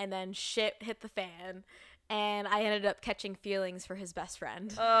 And then shit hit the fan. And I ended up catching feelings for his best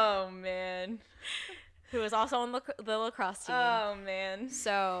friend. Oh, man. Who was also on the lacrosse team. Oh, man.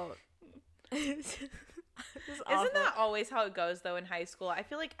 So. Isn't that always how it goes, though, in high school? I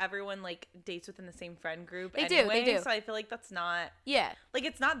feel like everyone, like, dates within the same friend group They anyway. do. So I feel like that's not. Yeah. Like,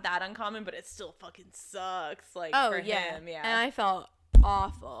 it's not that uncommon, but it still fucking sucks, like, for him. Yeah. And I felt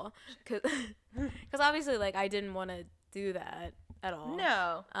awful. Because obviously, like, I didn't want to do that at all.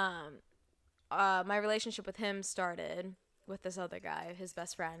 No. My relationship with him started with this other guy, his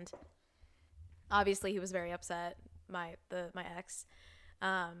best friend. Obviously, he was very upset, my ex.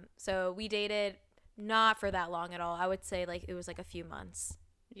 So we dated not for that long at all. I would say like it was like a few months.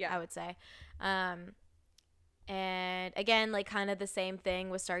 Yeah, I would say. And again, like kind of the same thing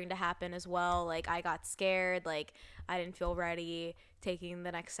was starting to happen as well. Like I got scared, like I didn't feel ready taking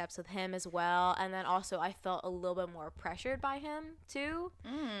the next steps with him as well. And then also I felt a little bit more pressured by him too.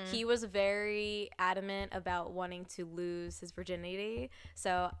 He was very adamant about wanting to lose his virginity.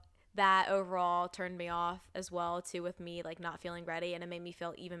 So that overall turned me off as well too, with me like not feeling ready, and it made me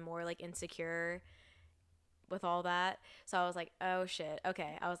feel even more like insecure with all that. So I was like, oh shit,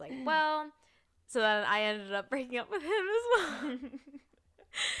 okay. I was like, well, so then I ended up breaking up with him as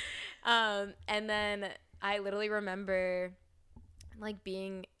well. And then I literally remember like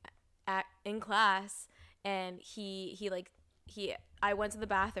being in class, and I went to the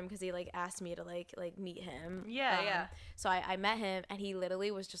bathroom because he like asked me to like meet him. Yeah. So I met him, and he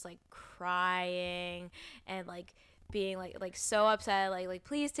literally was just like crying and like being like so upset, like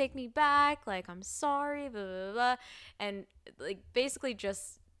please take me back, like I'm sorry, blah blah blah, and like basically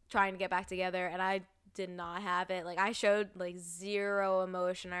just trying to get back together. And I did not have it. Like I showed like zero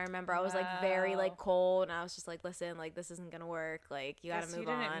emotion. I remember I was like very like cold, and I was just like, listen, like this isn't gonna work, like you gotta move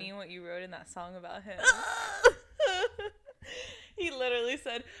on. You didn't mean what you wrote in that song about him. He literally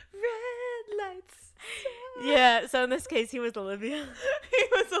said red lights. Yeah, so in this case he was Olivia. He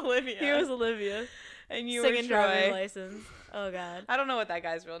was Olivia. And you singing were driver's Troy. License. Oh god. I don't know what that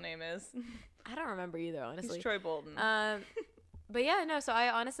guy's real name is. I don't remember either, honestly. He's Troy Bolton. But yeah, no, so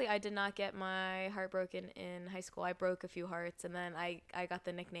I did not get my heart broken in high school. I broke a few hearts, and then I got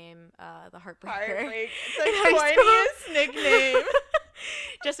the nickname the Heartbreaker. Heartbreak. It's the corniest nickname.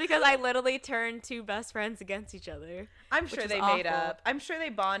 Just because I literally turned two best friends against each other. I'm sure they made up. I'm sure they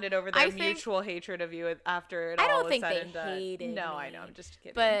bonded over their mutual hatred of you after it all was said and done. I don't think they hated No, me. I know. I'm just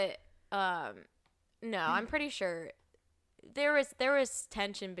kidding. But no, I'm pretty sure there was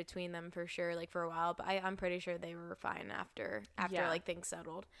tension between them for sure, like for a while, but I'm pretty sure they were fine after like things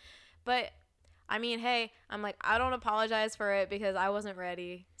settled. But I mean, hey, I'm like, I don't apologize for it because I wasn't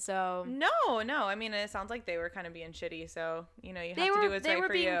ready. So no. I mean, it sounds like they were kind of being shitty. So you have to do what's right for you. They were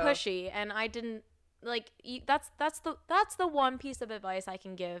being pushy, and I didn't like. That's the one piece of advice I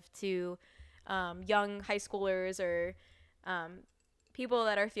can give to young high schoolers or people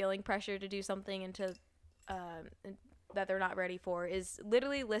that are feeling pressure to do something into that they're not ready for, is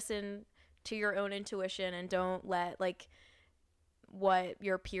literally listen to your own intuition and don't let like what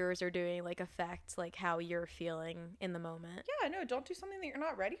your peers are doing like affect like how you're feeling in the moment. Yeah, no, don't do something that you're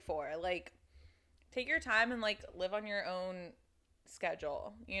not ready for. Like take your time and like live on your own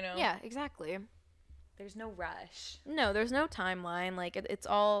schedule, Yeah, exactly. There's no rush. No, there's no timeline. Like it's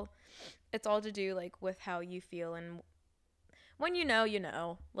all to do like with how you feel, and when you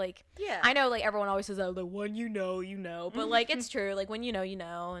know. Like yeah, I know like everyone always says that, like when you know, but like it's true. Like when you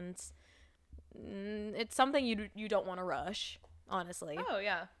know, and it's something you don't want to rush, honestly. Oh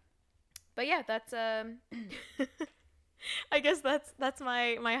yeah. But yeah, that's I guess that's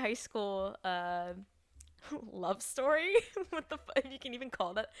my high school love story. What the fuck? If you can even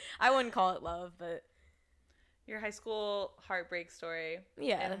call that. I wouldn't call it love, but Your high school heartbreak story.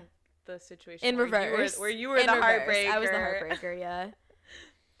 yeah. And the situation In reverse. where you were In the reverse. heartbreaker. I was the heartbreaker, yeah.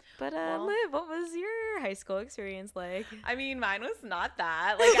 But Well, Liv, what was your high school experience like? I mean, mine was not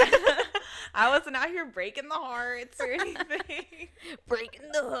that. Like, I wasn't out here breaking the hearts or anything.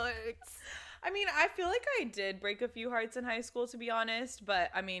 Breaking the hearts. I mean, I feel like I did break a few hearts in high school, to be honest. But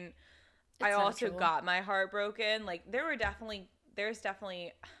I mean, I It's also natural. got my heart broken. Like, there's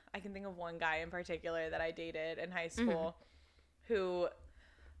definitely, I can think of one guy in particular that I dated in high school who,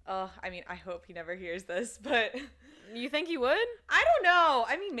 I mean, I hope he never hears this, but You think you would? I don't know.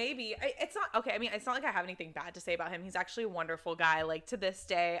 I mean, maybe. It's not, okay, I mean, it's not like I have anything bad to say about him. He's actually a wonderful guy. Like, to this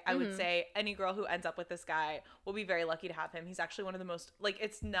day, I would say any girl who ends up with this guy will be very lucky to have him. He's actually one of the most, like,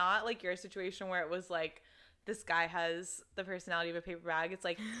 it's not like your situation where it was like, this guy has the personality of a paper bag. It's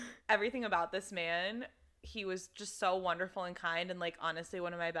like everything about this man, he was just so wonderful and kind and, like, honestly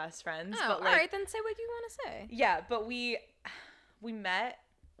one of my best friends. Oh, But, like, all right, then say what you want to say. yeah, but we met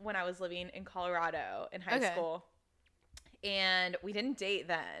when I was living in Colorado in high school. And we didn't date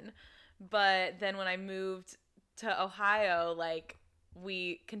then. But then when I moved to Ohio, like,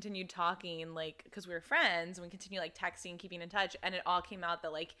 we continued talking, like, because we were friends, and we continued, like, texting, keeping in touch, and it all came out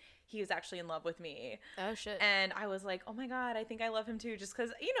that, like, he was actually in love with me. Oh, shit. And I was like, oh my God, I think I love him too, just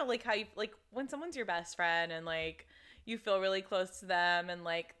because, you know, like, how you, like, when someone's your best friend and, like, you feel really close to them and,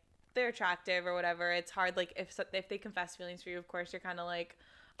 like, they're attractive or whatever, it's hard, like, if they confess feelings for you, of course, you're kind of like,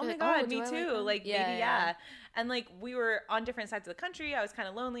 oh my God, me too. Like, maybe, yeah. And, like, we were on different sides of the country. I was kind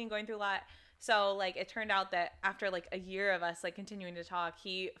of lonely and going through a lot. So, like, it turned out that after, like, a year of us, like, continuing to talk,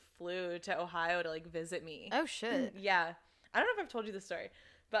 he flew to Ohio to, like, visit me. Oh, shit. Yeah. I don't know if I've told you the story,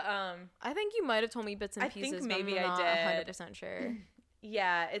 but, I think you might have told me bits and pieces, think maybe but I'm not I did. 100% sure.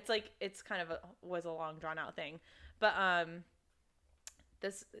 yeah, it's, like, it's kind of was a long, drawn-out thing. But,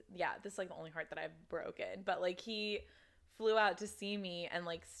 this, like, the only heart that I've broken. But, like, he flew out to see me and,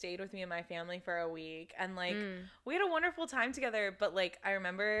 like, stayed with me and my family for a week, and, like, we had a wonderful time together. But, like, I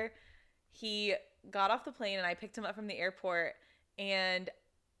remember he got off the plane and I picked him up from the airport, and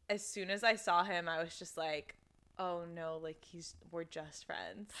as soon as I saw him, I was just like, oh no, like, we're just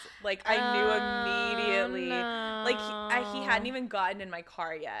friends. Like, I knew immediately. No. Like, he hadn't even gotten in my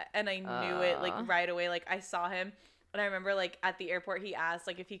car yet, and I knew it, like, right away. Like, I saw him. And I remember, like, at the airport, he asked,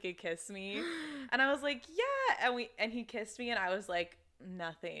 like, if he could kiss me. And I was like, yeah. And he kissed me, and I was like,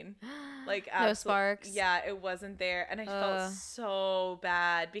 nothing. Like, no sparks. Yeah, it wasn't there. And I felt so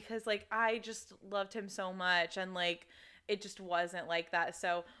bad because, like, I just loved him so much. And, like, it just wasn't like that.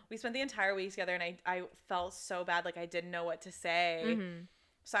 So we spent the entire week together, and I felt so bad. Like, I didn't know what to say.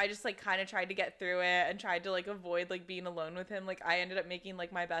 So I just, like, kind of tried to get through it and tried to, like, avoid, like, being alone with him. Like, I ended up making,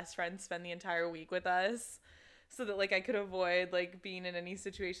 like, my best friend spend the entire week with us, so that, like, I could avoid, like, being in any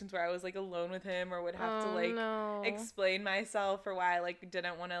situations where I was, like, alone with him or would have to, like, explain myself for why I, like,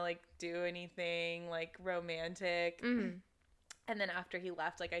 didn't want to, like, do anything, like, romantic. And then after he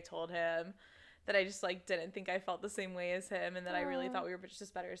left, like, I told him that I just, like, didn't think I felt the same way as him, and that I really thought we were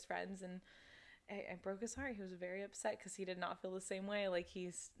just better as friends. And I broke his heart. He was very upset because he did not feel the same way. Like,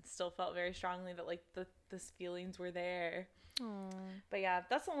 he still felt very strongly that, like, those feelings were there. But yeah,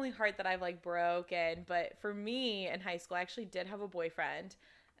 that's the only heart that I've, like, broken. But for me in high school, I actually did have a boyfriend,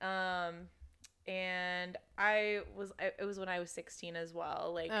 and it was when I was 16 as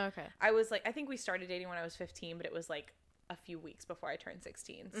well. Like, I was, like, I think we started dating when I was 15, but it was, like, a few weeks before I turned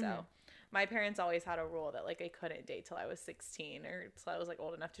 16. So my parents always had a rule that, like, I couldn't date till I was 16 or till I was, like,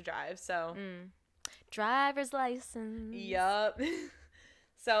 old enough to drive. So driver's license. Yup.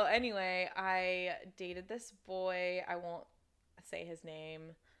 So anyway, I dated this boy. I won't say his name.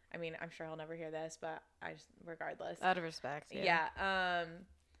 I mean, I'm sure he'll never hear this, but regardless. Out of respect. Yeah.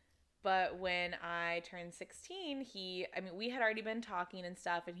 But when I turned 16, we had already been talking and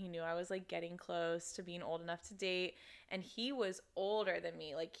stuff, and he knew I was, like, getting close to being old enough to date, and he was older than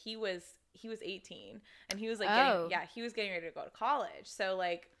me. Like, he was 18, and he was, like, he was getting ready to go to college. So,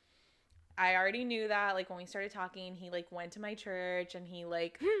 like, I already knew that, like, when we started talking, he, like, went to my church, and he,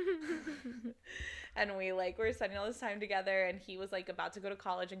 like, and we, like, were spending all this time together, and he was, like, about to go to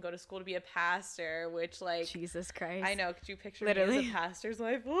college and go to school to be a pastor, which, like, Jesus Christ. I know. Could you picture me as a pastor's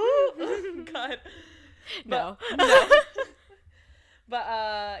wife? Oh, God. No.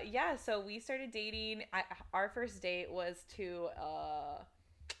 But, yeah, so we started dating. Our first date was to,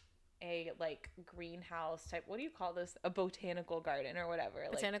 a, like, greenhouse type, what do you call this? A botanical garden or whatever.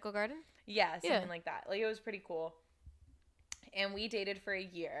 Botanical garden? Yeah, something like that. Like, it was pretty cool. And we dated for a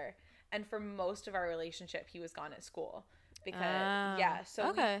year. And for most of our relationship, he was gone at school. Because,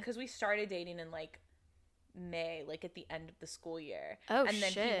 because we started dating in, like, May, like at the end of the school year. Oh, and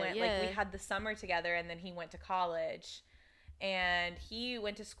then shit, he went, yeah. like, we had the summer together, and then he went to college. And he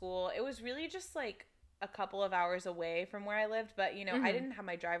went to school. It was really just, like, a couple of hours away from where I lived. But, you know, I didn't have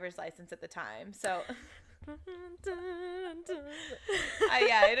my driver's license at the time. So,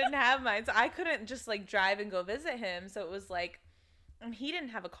 I didn't have mine. So I couldn't just, like, drive and go visit him. So it was, like, and he didn't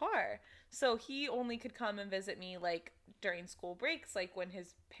have a car. So he only could come and visit me, like, during school breaks, like, when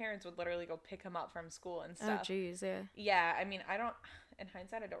his parents would literally go pick him up from school and stuff. Oh, jeez, yeah. Yeah, I mean, in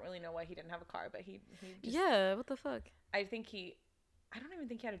hindsight, I don't really know why he didn't have a car, but he just, yeah, what the fuck? I don't even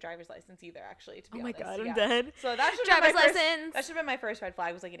think he had a driver's license either, actually, to be honest. Oh my god, I'm yeah. dead. So that should driver's license. That should have been my first red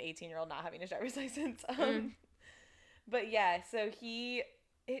flag, was, like, an 18-year-old not having his driver's license. But yeah, so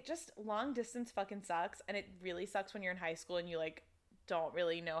it just, long distance fucking sucks, and it really sucks when you're in high school and you, like, don't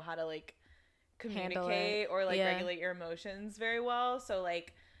really know how to, like, communicate or, like, regulate your emotions very well. So,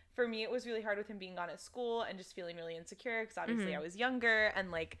 like, for me, it was really hard with him being gone at school and just feeling really insecure because obviously I was younger, and,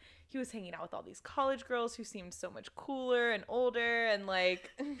 like, he was hanging out with all these college girls who seemed so much cooler and older and,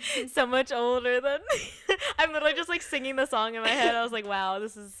 like, so much older than I'm literally just, like, singing the song in my head. I was like, wow,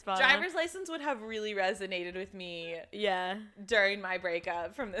 this is fun. Driver's license would have really resonated with me during my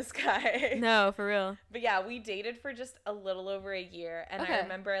breakup from this guy. No, for real. But yeah, we dated for just a little over a year, and I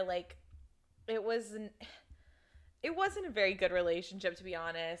remember, like, it wasn't a very good relationship, to be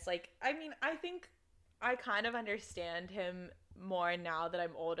honest. Like, I mean, I think I kind of understand him more now that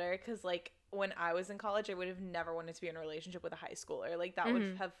I'm older, because, like, when I was in college, I would have never wanted to be in a relationship with a high schooler. Like, that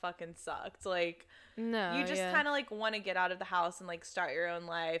would have fucking sucked. Like, no, you just kind of, like, want to get out of the house and, like, start your own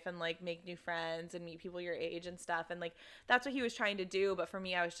life and, like, make new friends and meet people your age and stuff. And, like, that's what he was trying to do. But for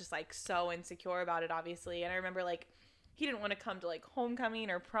me, I was just, like, so insecure about it, obviously. And I remember, like, he didn't want to come to, like,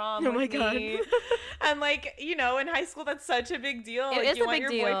 homecoming or prom with me. And, like, you know, in high school, that's such a big deal. It like, is you a want big your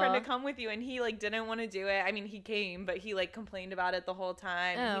deal. boyfriend to come with you, and he, like, didn't want to do it. I mean, he came, but he, like, complained about it the whole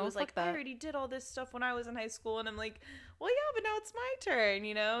time. Oh, And he was like, that. I already did all this stuff when I was in high school. And I'm like, well, yeah, but now it's my turn,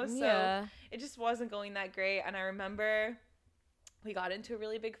 you know? So it just wasn't going that great. And I remember we got into a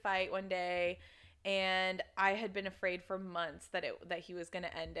really big fight one day, and I had been afraid for months that he was going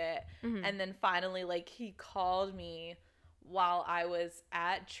to end it. And then finally, like, he called me while I was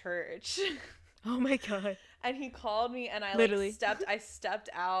at church. Oh my god. And he called me, and I literally stepped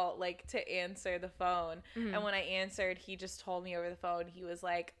out, like, to answer the phone. And when I answered, he just told me over the phone, he was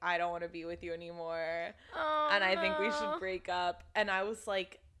like, I don't want to be with you anymore. And I think we should break up. And I was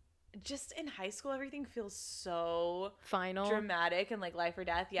like, just in high school, everything feels so final, dramatic, and, like, life or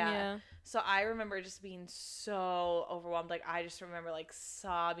death. Yeah. So I remember just being so overwhelmed. Like, I just remember, like,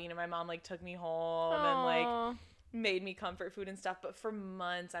 sobbing, and my mom, like, took me home and, like, made me comfort food and stuff. But for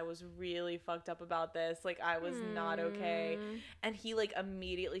months, I was really fucked up about this. Like, I was not okay. And he, like,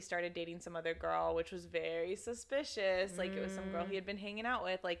 immediately started dating some other girl, which was very suspicious. Like, it was some girl he had been hanging out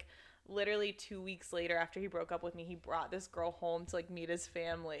with. Like, literally 2 weeks later, after he broke up with me, he brought this girl home to, like, meet his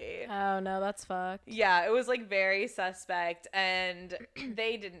family. Oh no, that's fucked. Yeah, it was, like, very suspect. And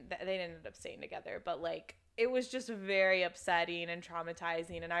they didn't end up staying together, but, like, it was just very upsetting and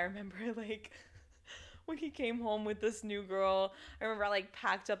traumatizing. And I remember, like, when he came home with this new girl, I remember I, like,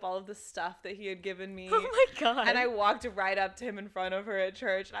 packed up all of the stuff that he had given me. Oh my god. And I walked right up to him in front of her at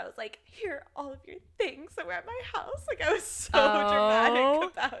church, and I was like, here are all of your things that were at my house. Like, I was so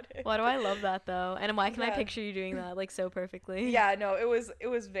dramatic about it. Why do I love that, though? And why can I picture you doing that, like, so perfectly? Yeah, no, it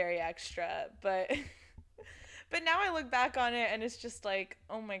was very extra, but now I look back on it, and it's just like,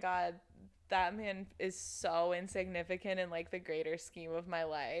 oh my god, that man is so insignificant in, like, the greater scheme of my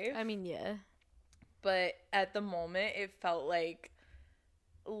life. I mean, yeah. But at the moment, it felt like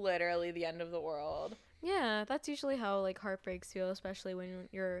literally the end of the world. Yeah, that's usually how, like, heartbreaks feel, especially when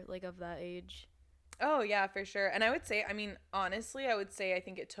you're, like, of that age. Oh, yeah, for sure. And I would say, I mean, honestly, I would say I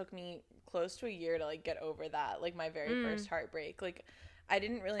think it took me close to a year to, like, get over that, like, my very first heartbreak. Like, I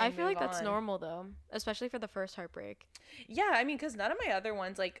didn't really I feel like that's on. normal, though, especially for the first heartbreak. Yeah, I mean, because none of my other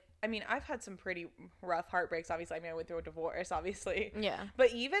ones, like, I mean, I've had some pretty rough heartbreaks, obviously. I mean, I went through a divorce, obviously. Yeah.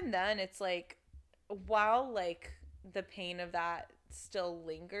 But even then, it's like, while, like, the pain of that still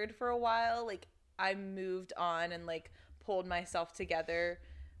lingered for a while, like, I moved on and, like, pulled myself together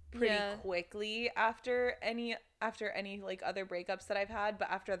pretty quickly after any like, other breakups that I've had.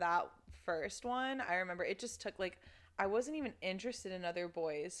 But after that first one, I remember it just took, like, I wasn't even interested in other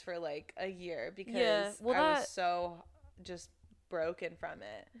boys for, like, a year because I was so just broken from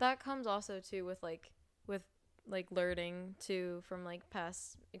it. That comes also too with learning too from, like,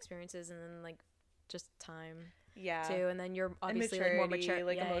 past experiences, and then, like, just time too, and then you're obviously, like, more mature,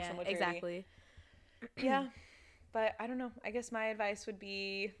 like, emotional maturity. Exactly. Yeah. But I don't know, I guess my advice would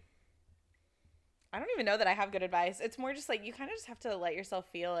be, I don't even know that I have good advice. It's more just like you kind of just have to let yourself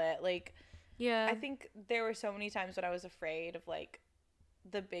feel it. Like, Yeah. I think there were so many times when I was afraid of like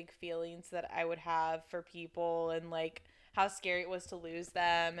the big feelings that I would have for people and like how scary it was to lose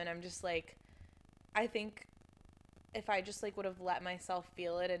them. And I'm just like, I think if I just like would have let myself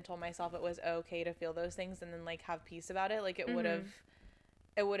feel it and told myself it was okay to feel those things and then like have peace about it, like it would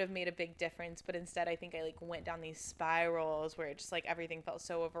have made a big difference. But instead I think I like went down these spirals where it just like everything felt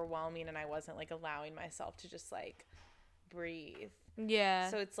so overwhelming and I wasn't like allowing myself to just like breathe. Yeah.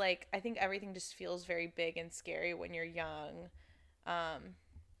 So it's like I think everything just feels very big and scary when you're young.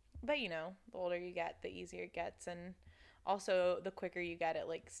 But you know, the older you get, the easier it gets, and also the quicker you get at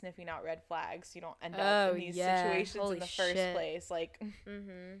like sniffing out red flags. You don't end up in these situations Holy in the first shit. place. Like,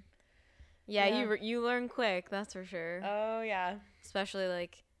 Yeah, you learn quick, that's for sure. oh yeah. Especially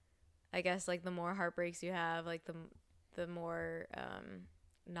like, I guess like the more heartbreaks you have, like the more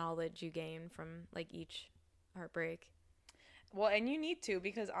knowledge you gain from like each heartbreak. Well, and you need to,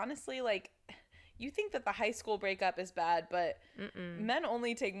 because honestly, like, you think that the high school breakup is bad, but men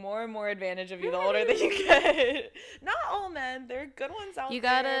only take more and more advantage of you the older that you get. Not all men. There are good ones out You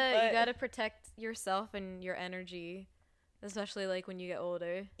there. you gotta protect yourself and your energy, especially like when you get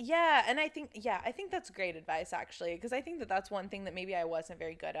older. Yeah, and I think that's great advice, actually, because I think that that's one thing that maybe I wasn't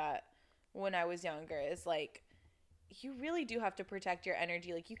very good at when I was younger, is like, you really do have to protect your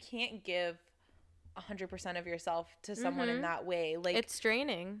energy. Like, you can't give 100% of yourself to someone in that way. Like, It's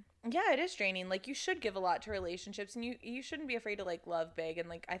draining. yeah, it is draining. Like, you should give a lot to relationships, and you shouldn't be afraid to like love big, and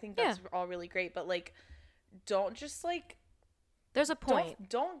like I think that's all really great, but like don't just like There's a point.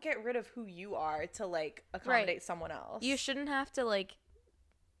 don't get rid of who you are to like accommodate someone else. You shouldn't have to like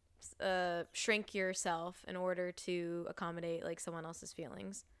shrink yourself in order to accommodate like someone else's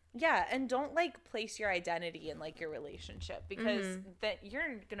feelings. Yeah, and don't like place your identity in like your relationship, because that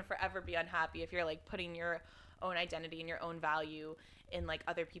you're gonna forever be unhappy if you're like putting your own identity and your own value in like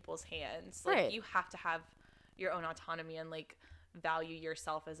other people's hands. Like, you have to have your own autonomy and like value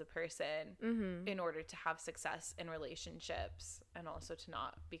yourself as a person in order to have success in relationships, and also to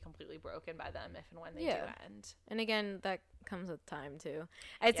not be completely broken by them if and when they do end. And again, that comes with time too.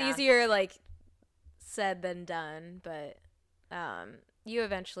 It's easier like said than done, but you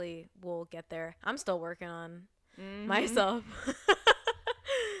eventually will get there. I'm still working on myself.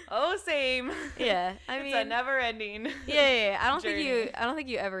 Oh, same. Yeah, I mean, it's a never ending. Yeah. I don't journey. think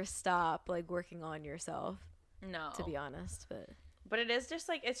you ever stop like working on yourself. No, to be honest, but it is just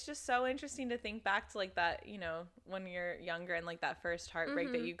like, it's just so interesting to think back to like that, you know, when you're younger and like that first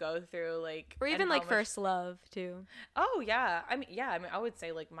heartbreak that you go through, like, or even like first love too. Oh yeah, I mean, I would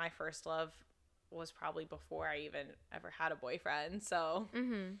say like my first love was probably before I even ever had a boyfriend. So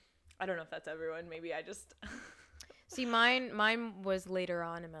I don't know if that's everyone. Maybe I just see mine was later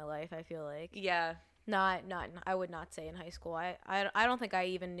on in my life, I feel like. Yeah. Not I would not say in high school. I don't think I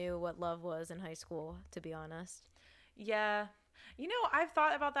even knew what love was in high school, to be honest. Yeah. You know, I've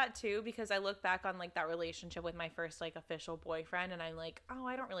thought about that too, because I look back on like that relationship with my first like official boyfriend, and I'm like, oh,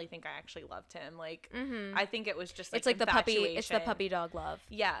 I don't really think I actually loved him. Like, I think it was just like, it's like the puppy dog love.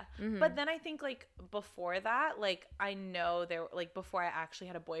 Yeah. But then I think like before that, like I know there, like before I actually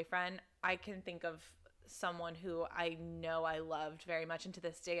had a boyfriend, I can think of someone who I know I loved very much, and to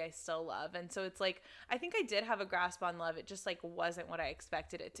this day I still love. And so it's like, I think I did have a grasp on love. It just like wasn't what I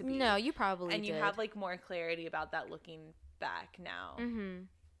expected it to be. No, you probably and did. You have like more clarity about that looking back now.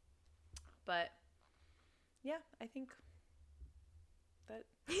 But yeah, I think that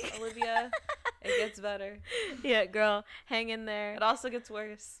Olivia, it gets better. Yeah, girl, hang in there. It also gets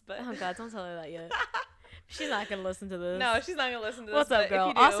worse, but oh god, don't tell her that yet. She's not gonna listen to this. No, she's not gonna listen to this. What's up,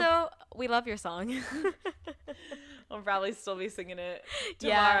 girl? Also, we love your song. I'll probably still be singing it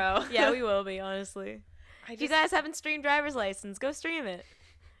tomorrow. Yeah, we will be, honestly. If you guys haven't streamed Driver's License, go stream it.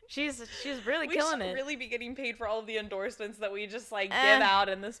 She's really killing it. We should really be getting paid for all of the endorsements that we just like give out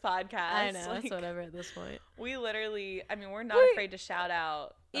in this podcast. I know, like, it's whatever at this point. We literally, I mean, we're not afraid to shout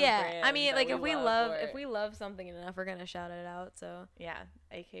out. Yeah, I mean, like if we love something enough, we're gonna shout it out. So yeah,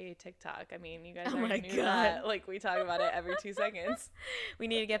 aka TikTok. I mean, you guys already knew that. Like, we talk about it every 2 seconds. We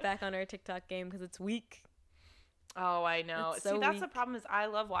need to get back on our TikTok game because it's weak. Oh, I know. So see, that's weak. the problem, is I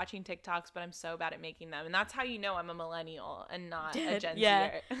love watching TikToks, but I'm so bad at making them. And that's how you know I'm a millennial and not a Gen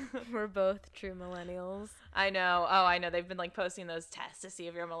Zer. We're both true millennials. I know. Oh, I know. They've been like posting those tests to see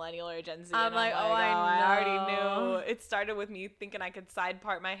if you're a millennial or a Gen Z. I'm like, oh, I know. already knew. It started with me thinking I could side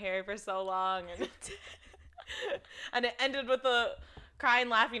part my hair for so long. And it ended with the crying,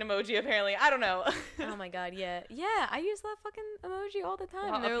 laughing emoji, apparently. I don't know. Oh my god, yeah. Yeah, I use that fucking emoji all the time.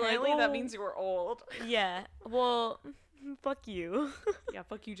 Well, and they were apparently like, that means you were old. Yeah. Well, Fuck you. Yeah,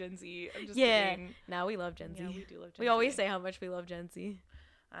 fuck you, Gen Z. I'm just Yeah. kidding. Now we love Gen Z. Yeah, we do love Gen Z. We always say how much we love Gen Z.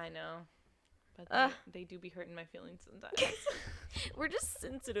 I know. But they do be hurting my feelings sometimes. We're just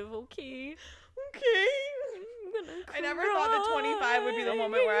sensitive, okay? Okay. I never thought that 25 would be the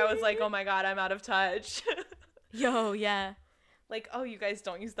moment where I was like, oh my god, I'm out of touch. Yo, yeah. Like, oh, you guys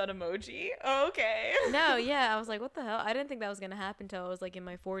don't use that emoji? Oh, okay. No, yeah. I was like, what the hell? I didn't think that was going to happen until I was like in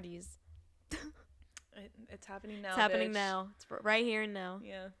my 40s. It's happening now. It's happening bitch. now. It's right here and now.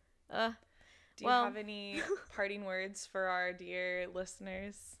 Yeah. Do you well. have any parting words for our dear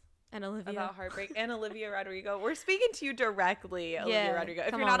listeners? And Olivia. About Heartbreak and Olivia Rodrigo. We're speaking to you directly, Olivia Rodrigo.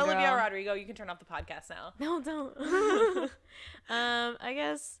 If you're not girl. Olivia Rodrigo, you can turn off the podcast now. No, don't. I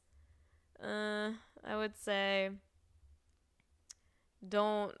guess I would say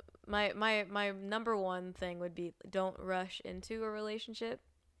don't my number one thing would be don't rush into a relationship.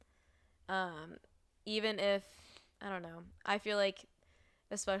 Even if I don't know. I feel like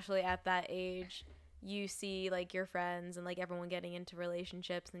especially at that age you see like your friends and like everyone getting into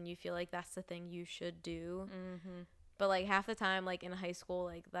relationships and you feel like that's the thing you should do. Mm-hmm. But like half the time like in high school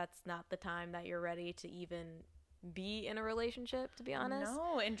like that's not the time that you're ready to even be in a relationship, to be honest.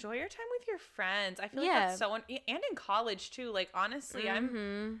 No, enjoy your time with your friends. I feel like that's so and in college too. Like honestly,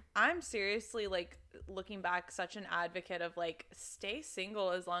 I'm seriously like looking back such an advocate of like stay single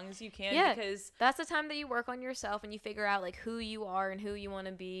as long as you can because that's the time that you work on yourself and you figure out like who you are and who you want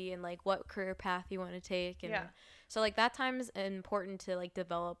to be and like what career path you want to take and so like that time is important to like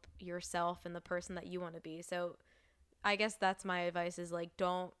develop yourself and the person that you want to be. So I guess that's my advice is like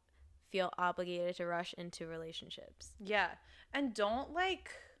don't feel obligated to rush into relationships. Yeah. And don't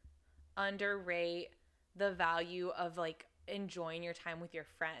like underrate the value of like enjoying your time with your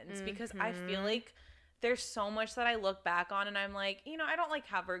friends because I feel like there's so much that I look back on and I'm like, you know, I don't like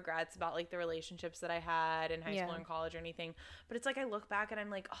have regrets about like the relationships that I had in high school and college or anything, but it's like I look back and I'm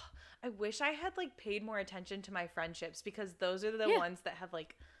like, oh, I wish I had like paid more attention to my friendships because those are the ones that have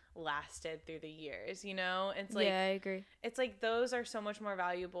like lasted through the years, you know? It's like I agree. It's like those are so much more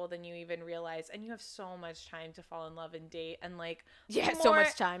valuable than you even realize and you have so much time to fall in love and date and like so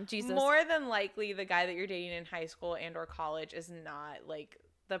much time. Jesus. More than likely the guy that you're dating in high school and or college is not like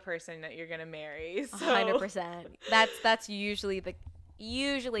the person that you're gonna marry. So 100%. That's usually the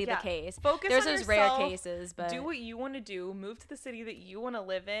case. Focus There's on those yourself, rare cases, but do what you want to do, move to the city that you want to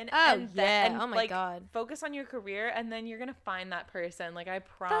live in. Oh my god. Focus on your career and then you're gonna find that person. Like I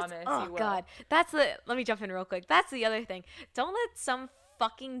promise you will. God. Let me jump in real quick. That's the other thing. Don't let some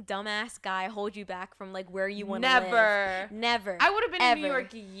fucking dumbass guy hold you back from like where you want to live. Never. I would have been in New York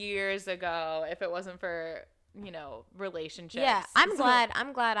years ago if it wasn't for, you know, relationships. Yeah, I'm glad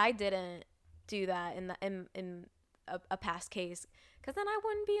I didn't do that in a past case. Because then I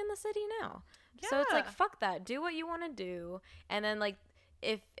wouldn't be in the city now. Yeah. So it's like, fuck that. Do what you want to do. And then, like,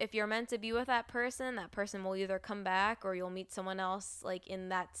 if you're meant to be with that person will either come back or you'll meet someone else, like, in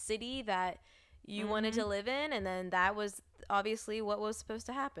that city that you wanted to live in. And then that was obviously what was supposed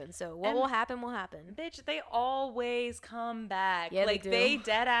to happen. So what will happen will happen. Bitch, they always come back. Yeah, like, they do. They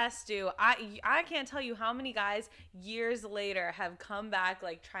dead ass do. I can't tell you how many guys years later have come back,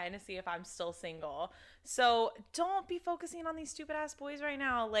 like, trying to see if I'm still single. So don't be focusing on these stupid ass boys right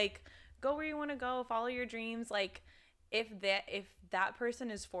now. Like, go where you want to go, follow your dreams. Like, if that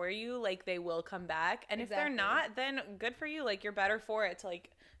person is for you, like, they will come back. And if they're not, then good for you. Like, you're better for it to like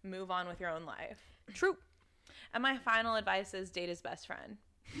move on with your own life. True. And my final advice is date his best friend.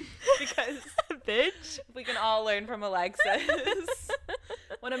 Because bitch, we can all learn from Alexis.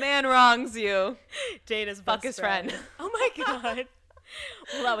 When a man wrongs you, date his fuck his friend. Oh my god.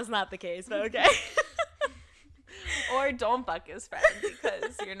 Well, that was not the case, but okay. Or don't fuck his friend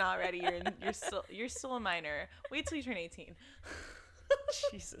because you're not ready. You're still a minor. Wait till you turn 18.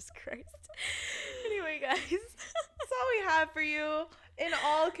 Jesus Christ. Anyway, guys, that's all we have for you. In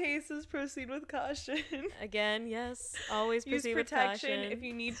all cases, proceed with caution. Again, yes. Always use proceed protection. with caution. If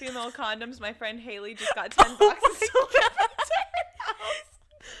you need female condoms, my friend Haley just got 10 boxes to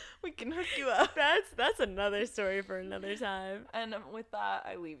we can hook you up. That's another story for another time. And with that,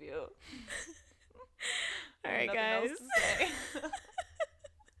 I leave you. All right, guys.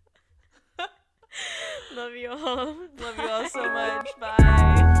 Love you all. Love you all so much.